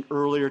mentioned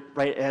earlier,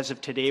 right as of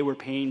today, we're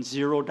paying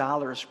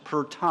 $0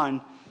 per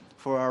ton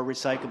for our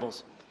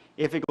recyclables.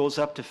 If it goes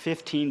up to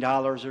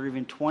 $15 or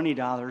even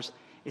 $20,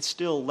 it's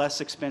still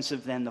less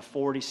expensive than the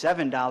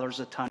 $47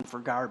 a ton for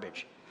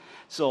garbage.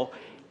 So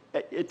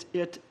it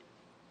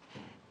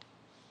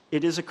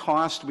is a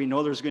cost. We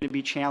know there's going to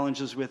be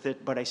challenges with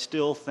it, but I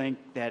still think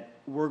that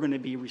we're going to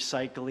be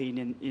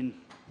recycling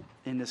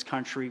in this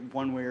country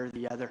one way or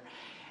the other.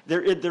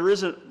 There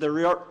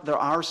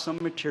are some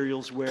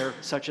materials where,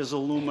 such as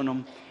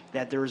aluminum,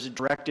 that there is a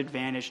direct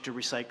advantage to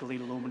recycling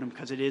aluminum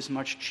because it is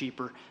much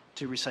cheaper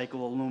to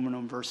recycle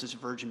aluminum versus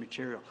virgin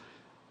material.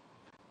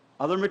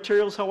 Other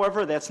materials,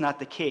 however, that's not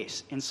the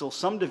case. And so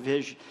some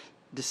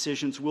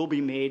decisions will be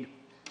made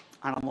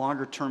on a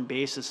longer-term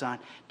basis on,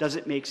 does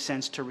it make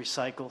sense to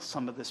recycle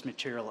some of this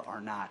material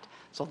or not?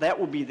 So that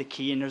will be the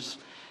key. And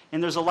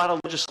there's a lot of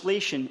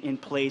legislation in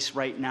place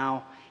right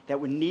now that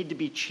would need to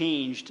be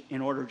changed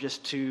in order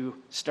just to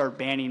start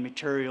banning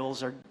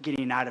materials or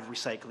getting out of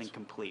recycling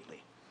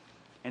completely.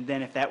 And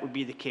then if that would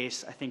be the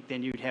case, I think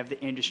then you'd have the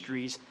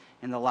industries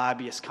and the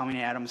lobbyists coming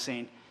at them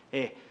saying,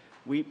 hey,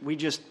 we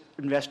just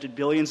invested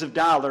billions of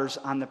dollars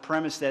on the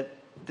premise that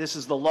this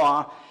is the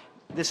law,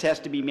 this has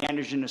to be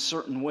managed in a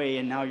certain way,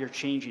 and now you're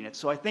changing it.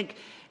 So I think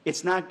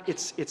it's not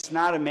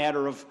a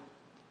matter of,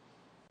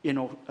 you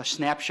know, a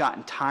snapshot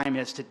in time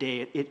as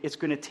today. It's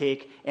going to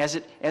take, as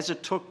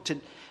it took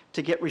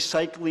to get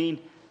recycling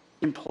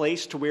in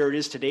place to where it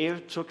is today,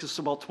 it took us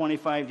about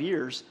 25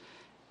 years.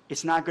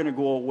 It's not going to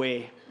go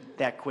away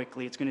that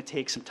quickly. It's going to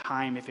take some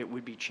time if it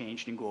would be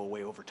changed and go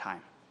away over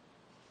time.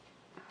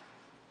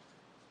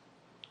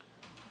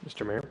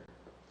 Mr. Mayor?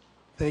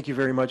 Thank you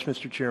very much,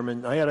 Mr.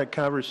 Chairman. I had a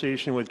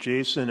conversation with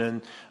Jason,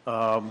 and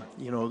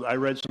I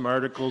read some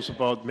articles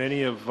about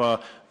many of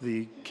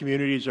the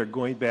communities are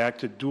going back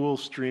to dual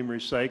stream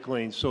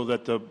recycling so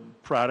that the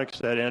products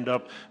that end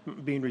up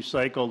being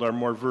recycled are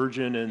more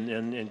virgin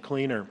and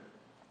cleaner.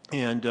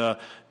 And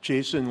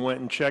Jason went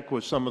and checked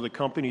with some of the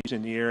companies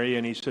in the area,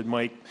 and he said,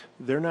 Mike,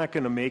 they're not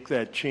going to make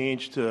that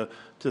change to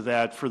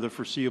that for the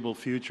foreseeable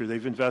future.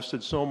 They've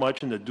invested so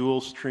much in the dual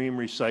stream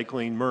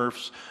recycling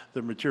MRFs,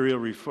 the material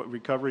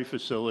recovery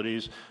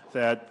facilities,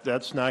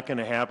 that's not going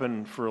to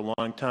happen for a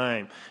long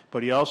time.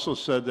 But he also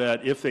said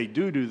that if they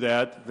do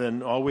that,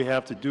 then all we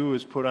have to do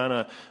is put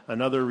on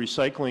another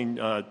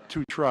recycling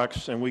 2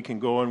 trucks, and we can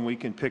go and we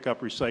can pick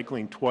up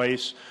recycling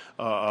twice.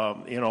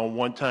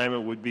 One time it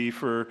would be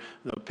for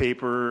the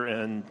paper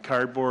and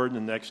cardboard, and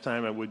the next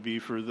time it would be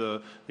for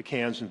the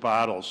cans and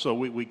bottles. So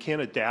we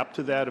can adapt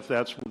to that if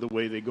that's the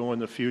way they go in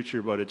the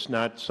future, but it's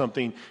not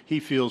something he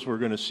feels we're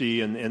going to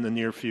see in the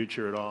near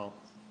future at all.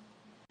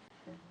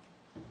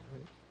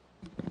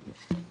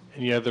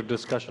 Any other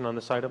discussion on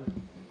this item?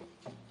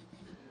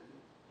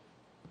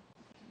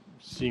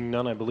 Seeing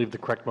none, I believe the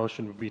correct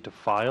motion would be to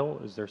file.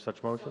 Is there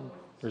such motion?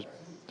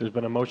 There's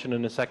been a motion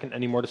and a second.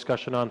 Any more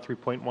discussion on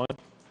 3.1?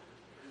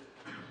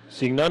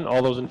 Seeing none,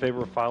 all those in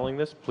favor of filing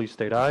this, please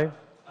state aye.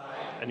 Aye.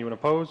 Anyone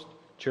opposed?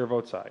 Chair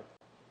votes aye.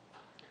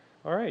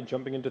 All right,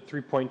 jumping into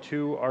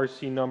 3.2,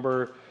 RC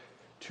number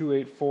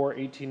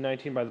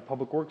 284-1819 by the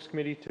Public Works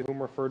Committee, to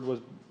whom referred was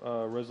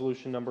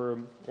resolution number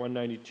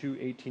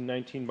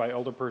 192-1819 by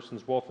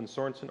Alderpersons Wolf and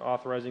Sorensen,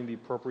 authorizing the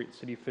appropriate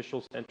city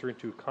officials to enter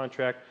into a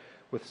contract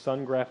with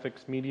Sun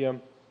Graphics Media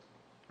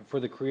for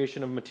the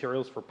creation of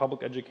materials for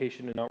public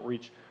education and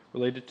outreach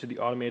related to the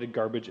automated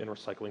garbage and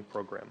recycling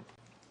program.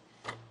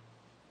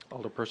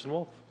 Alderperson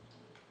Wolf.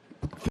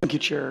 Thank you,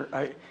 Chair.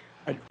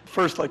 I'd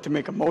first like to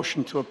make a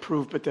motion to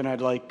approve, but then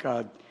I'd like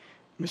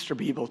Mr.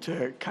 Biebel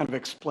to kind of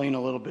explain a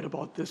little bit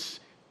about this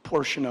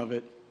portion of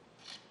it.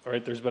 All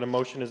right, there's been a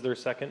motion. Is there a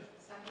second?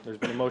 There's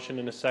been a motion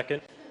and a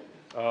second.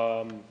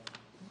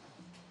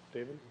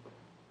 David?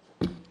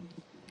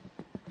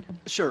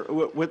 Sure.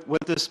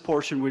 What this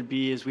portion would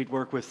be is we'd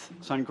work with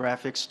Sun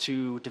Graphics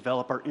to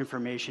develop our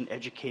information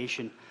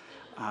education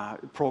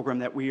program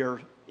that we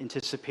are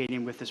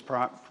anticipating with this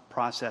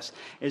process.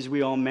 As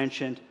we all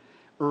mentioned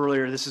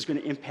earlier, this is going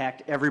to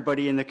impact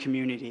everybody in the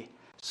community.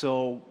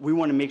 So we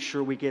want to make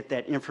sure we get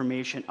that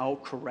information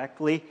out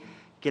correctly,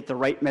 get the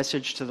right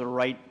message to the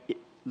right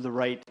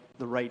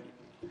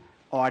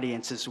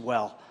audience as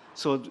well.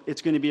 So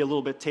it's going to be a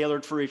little bit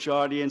tailored for each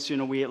audience. You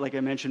know, like I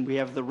mentioned, we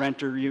have the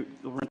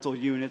rental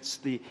units,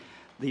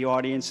 the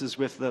audiences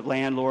with the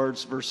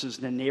landlords versus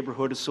the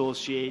neighborhood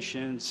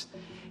associations,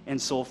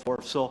 and so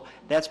forth. So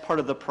that's part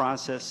of the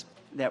process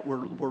that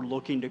we're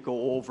looking to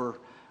go over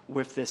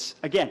with this.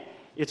 Again,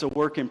 it's a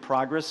work in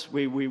progress.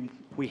 We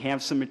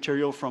have some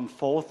material from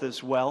FOLF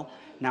as well.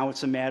 Now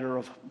it's a matter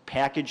of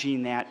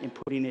packaging that and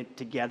putting it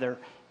together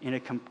in a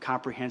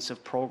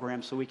comprehensive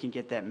program so we can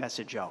get that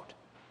message out.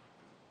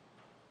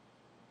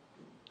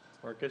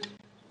 Marcus?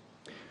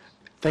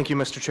 Thank you,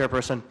 Mr.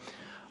 Chairperson.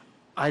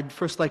 I'd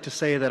first like to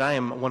say that I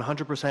am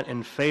 100%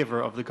 in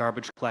favor of the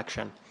garbage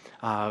collection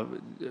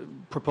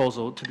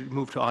proposal to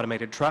move to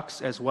automated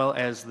trucks, as well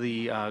as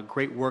the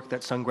great work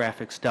that Sun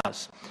Graphics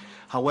does.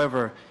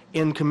 However,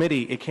 in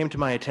committee, it came to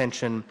my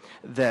attention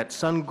that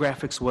Sun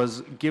Graphics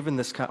was given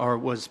this, or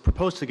was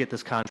proposed to get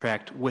this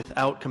contract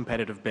without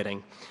competitive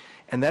bidding,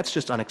 and that's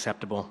just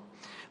unacceptable.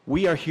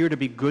 We are here to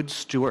be good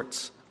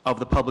stewards of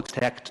the public's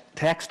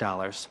tax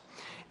dollars,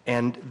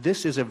 and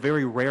this is a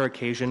very rare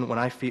occasion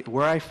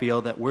where I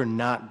feel that we're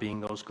not being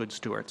those good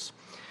stewards.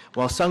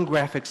 While Sun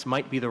Graphics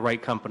might be the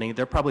right company,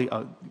 they're probably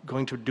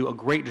going to do a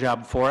great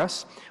job for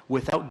us.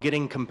 Without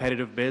getting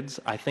competitive bids,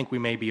 I think we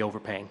may be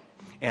overpaying.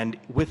 And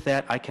with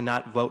that, I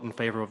cannot vote in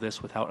favor of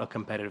this without a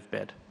competitive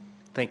bid.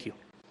 Thank you.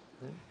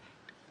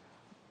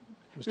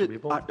 Mr.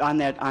 Weeble?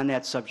 On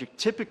that subject,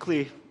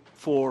 typically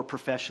for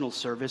professional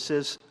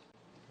services,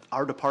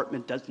 our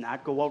department does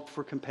not go out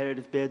for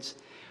competitive bids.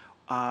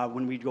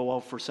 When we go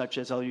out for such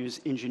as, I'll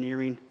use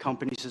engineering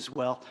companies as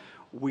well,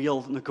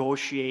 we'll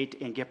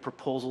negotiate and get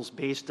proposals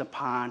based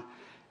upon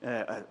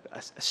a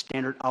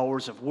standard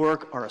hours of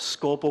work or a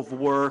scope of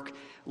work,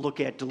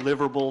 look at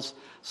deliverables.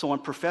 So on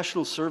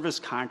professional service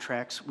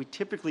contracts, we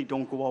typically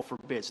don't go out for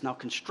bids. Now,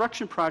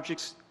 construction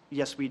projects,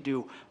 yes, we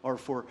do, or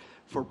for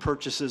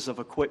purchases of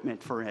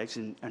equipment, for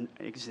an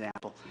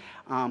example.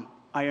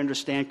 I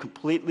understand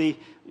completely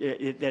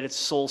that it's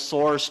sole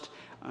sourced.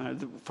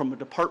 From a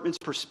department's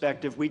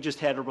perspective, we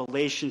just had a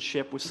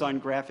relationship with Sun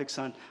Graphics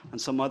on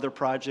some other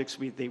projects.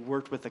 They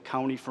worked with the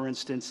county, for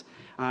instance,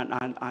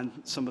 on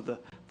some of the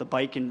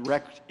bike and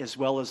rec, as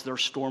well as their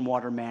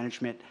stormwater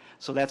management.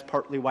 So that's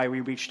partly why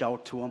we reached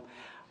out to them.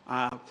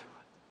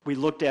 We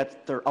looked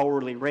at their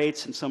hourly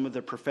rates and some of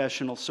the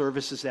professional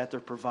services that they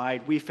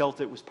provide. We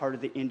felt it was part of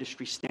the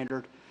industry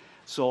standard.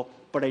 So,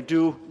 but I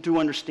do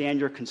understand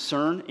your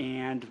concern,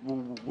 and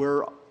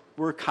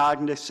we're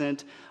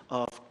cognizant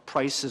of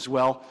price as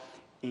well,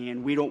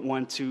 and we don't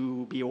want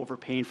to be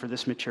overpaying for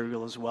this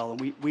material as well.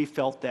 And we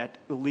felt that,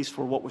 at least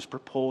for what was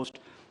proposed,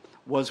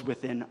 was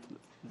within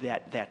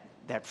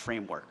that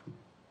framework.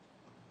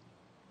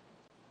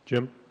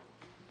 Jim?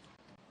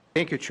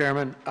 Thank you,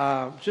 Chairman.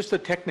 Just a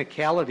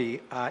technicality,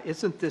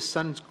 isn't this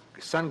Sun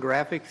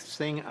Graphics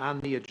thing on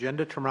the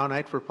agenda tomorrow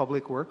night for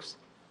Public Works?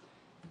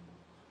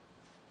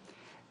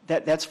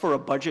 That's for a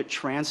budget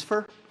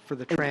transfer. For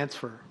the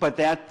transfer. But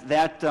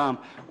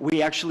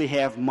we actually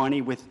have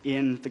money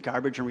within the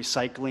garbage and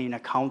recycling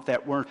account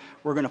that we're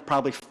going to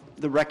probably,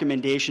 the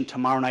recommendation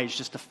tomorrow night is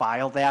just to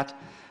file that,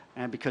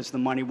 because the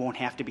money won't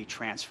have to be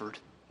transferred.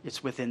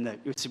 It's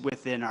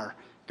within our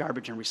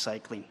garbage and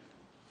recycling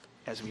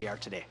as we are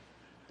today.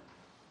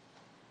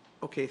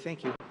 Okay,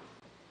 thank you.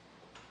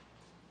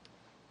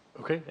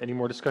 Okay, any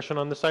more discussion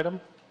on this item?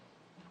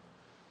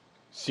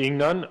 Seeing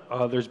none,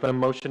 there's been a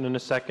motion and a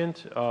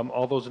second.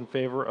 All those in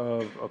favor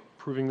of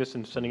approving this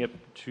and sending it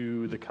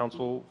to the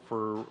council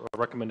for a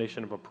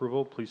recommendation of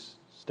approval, please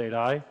state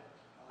aye.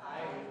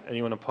 Aye.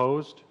 Anyone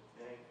opposed?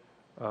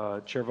 Aye.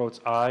 Chair votes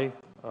aye.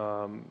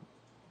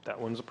 That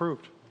one's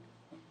approved.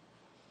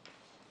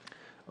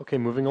 Okay,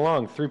 moving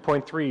along.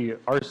 3.3,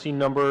 RC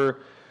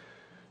number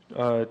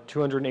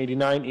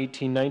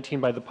 289-1819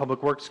 by the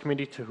Public Works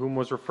Committee, to whom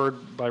was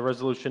referred by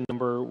resolution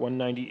number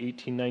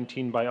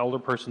 190-1819 by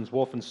Alderpersons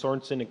Wolf and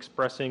Sorensen,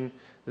 expressing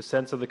the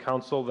sense of the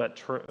council that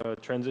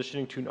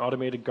transitioning to an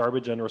automated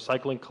garbage and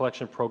recycling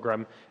collection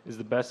program is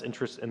the best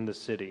interest in the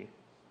city.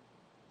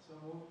 So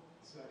moved.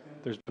 Second.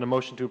 There's been a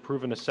motion to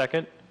approve in a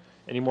second.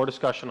 Any more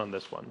discussion on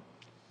this one?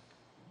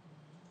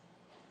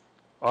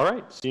 All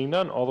right, seeing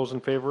none, all those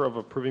in favor of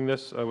approving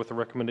this with a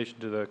recommendation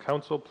to the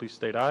council, please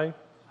state aye.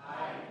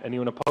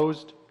 Anyone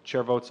opposed?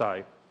 Chair votes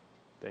aye.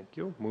 Thank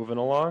you. Moving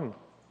along.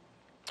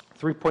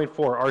 3.4,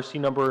 RC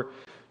number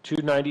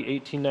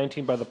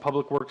 290-1819 by the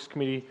Public Works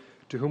Committee,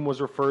 to whom was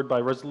referred by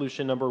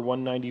resolution number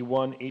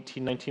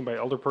 191-1819 by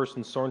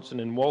Alderpersons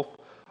Sorensen and Wolf,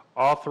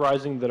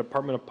 authorizing the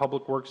Department of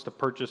Public Works to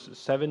purchase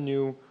 7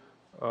 new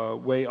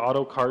way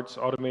auto carts,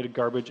 automated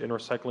garbage, and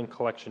recycling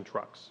collection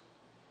trucks.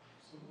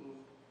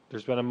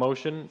 There's been a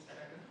motion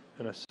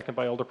and a second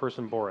by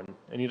Alderperson Boren.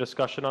 Any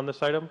discussion on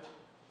this item?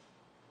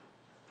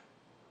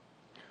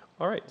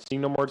 All right,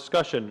 seeing no more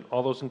discussion,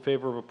 all those in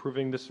favor of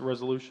approving this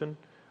resolution,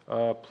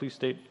 please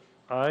state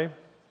aye.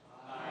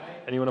 Aye.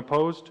 Anyone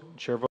opposed?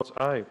 Chair votes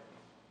aye.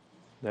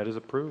 That is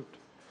approved.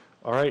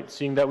 All right,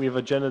 seeing that we have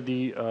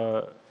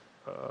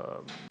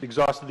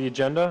exhausted the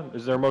agenda,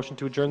 is there a motion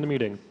to adjourn the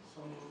meeting?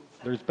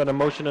 There's been a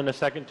motion and a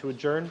second to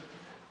adjourn.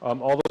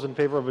 All those in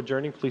favor of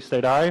adjourning, please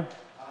state aye.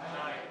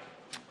 Aye.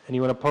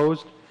 Anyone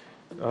opposed?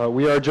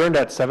 We are adjourned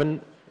at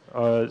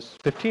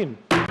 7:15.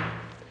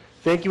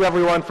 Thank you,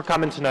 everyone, for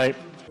coming tonight.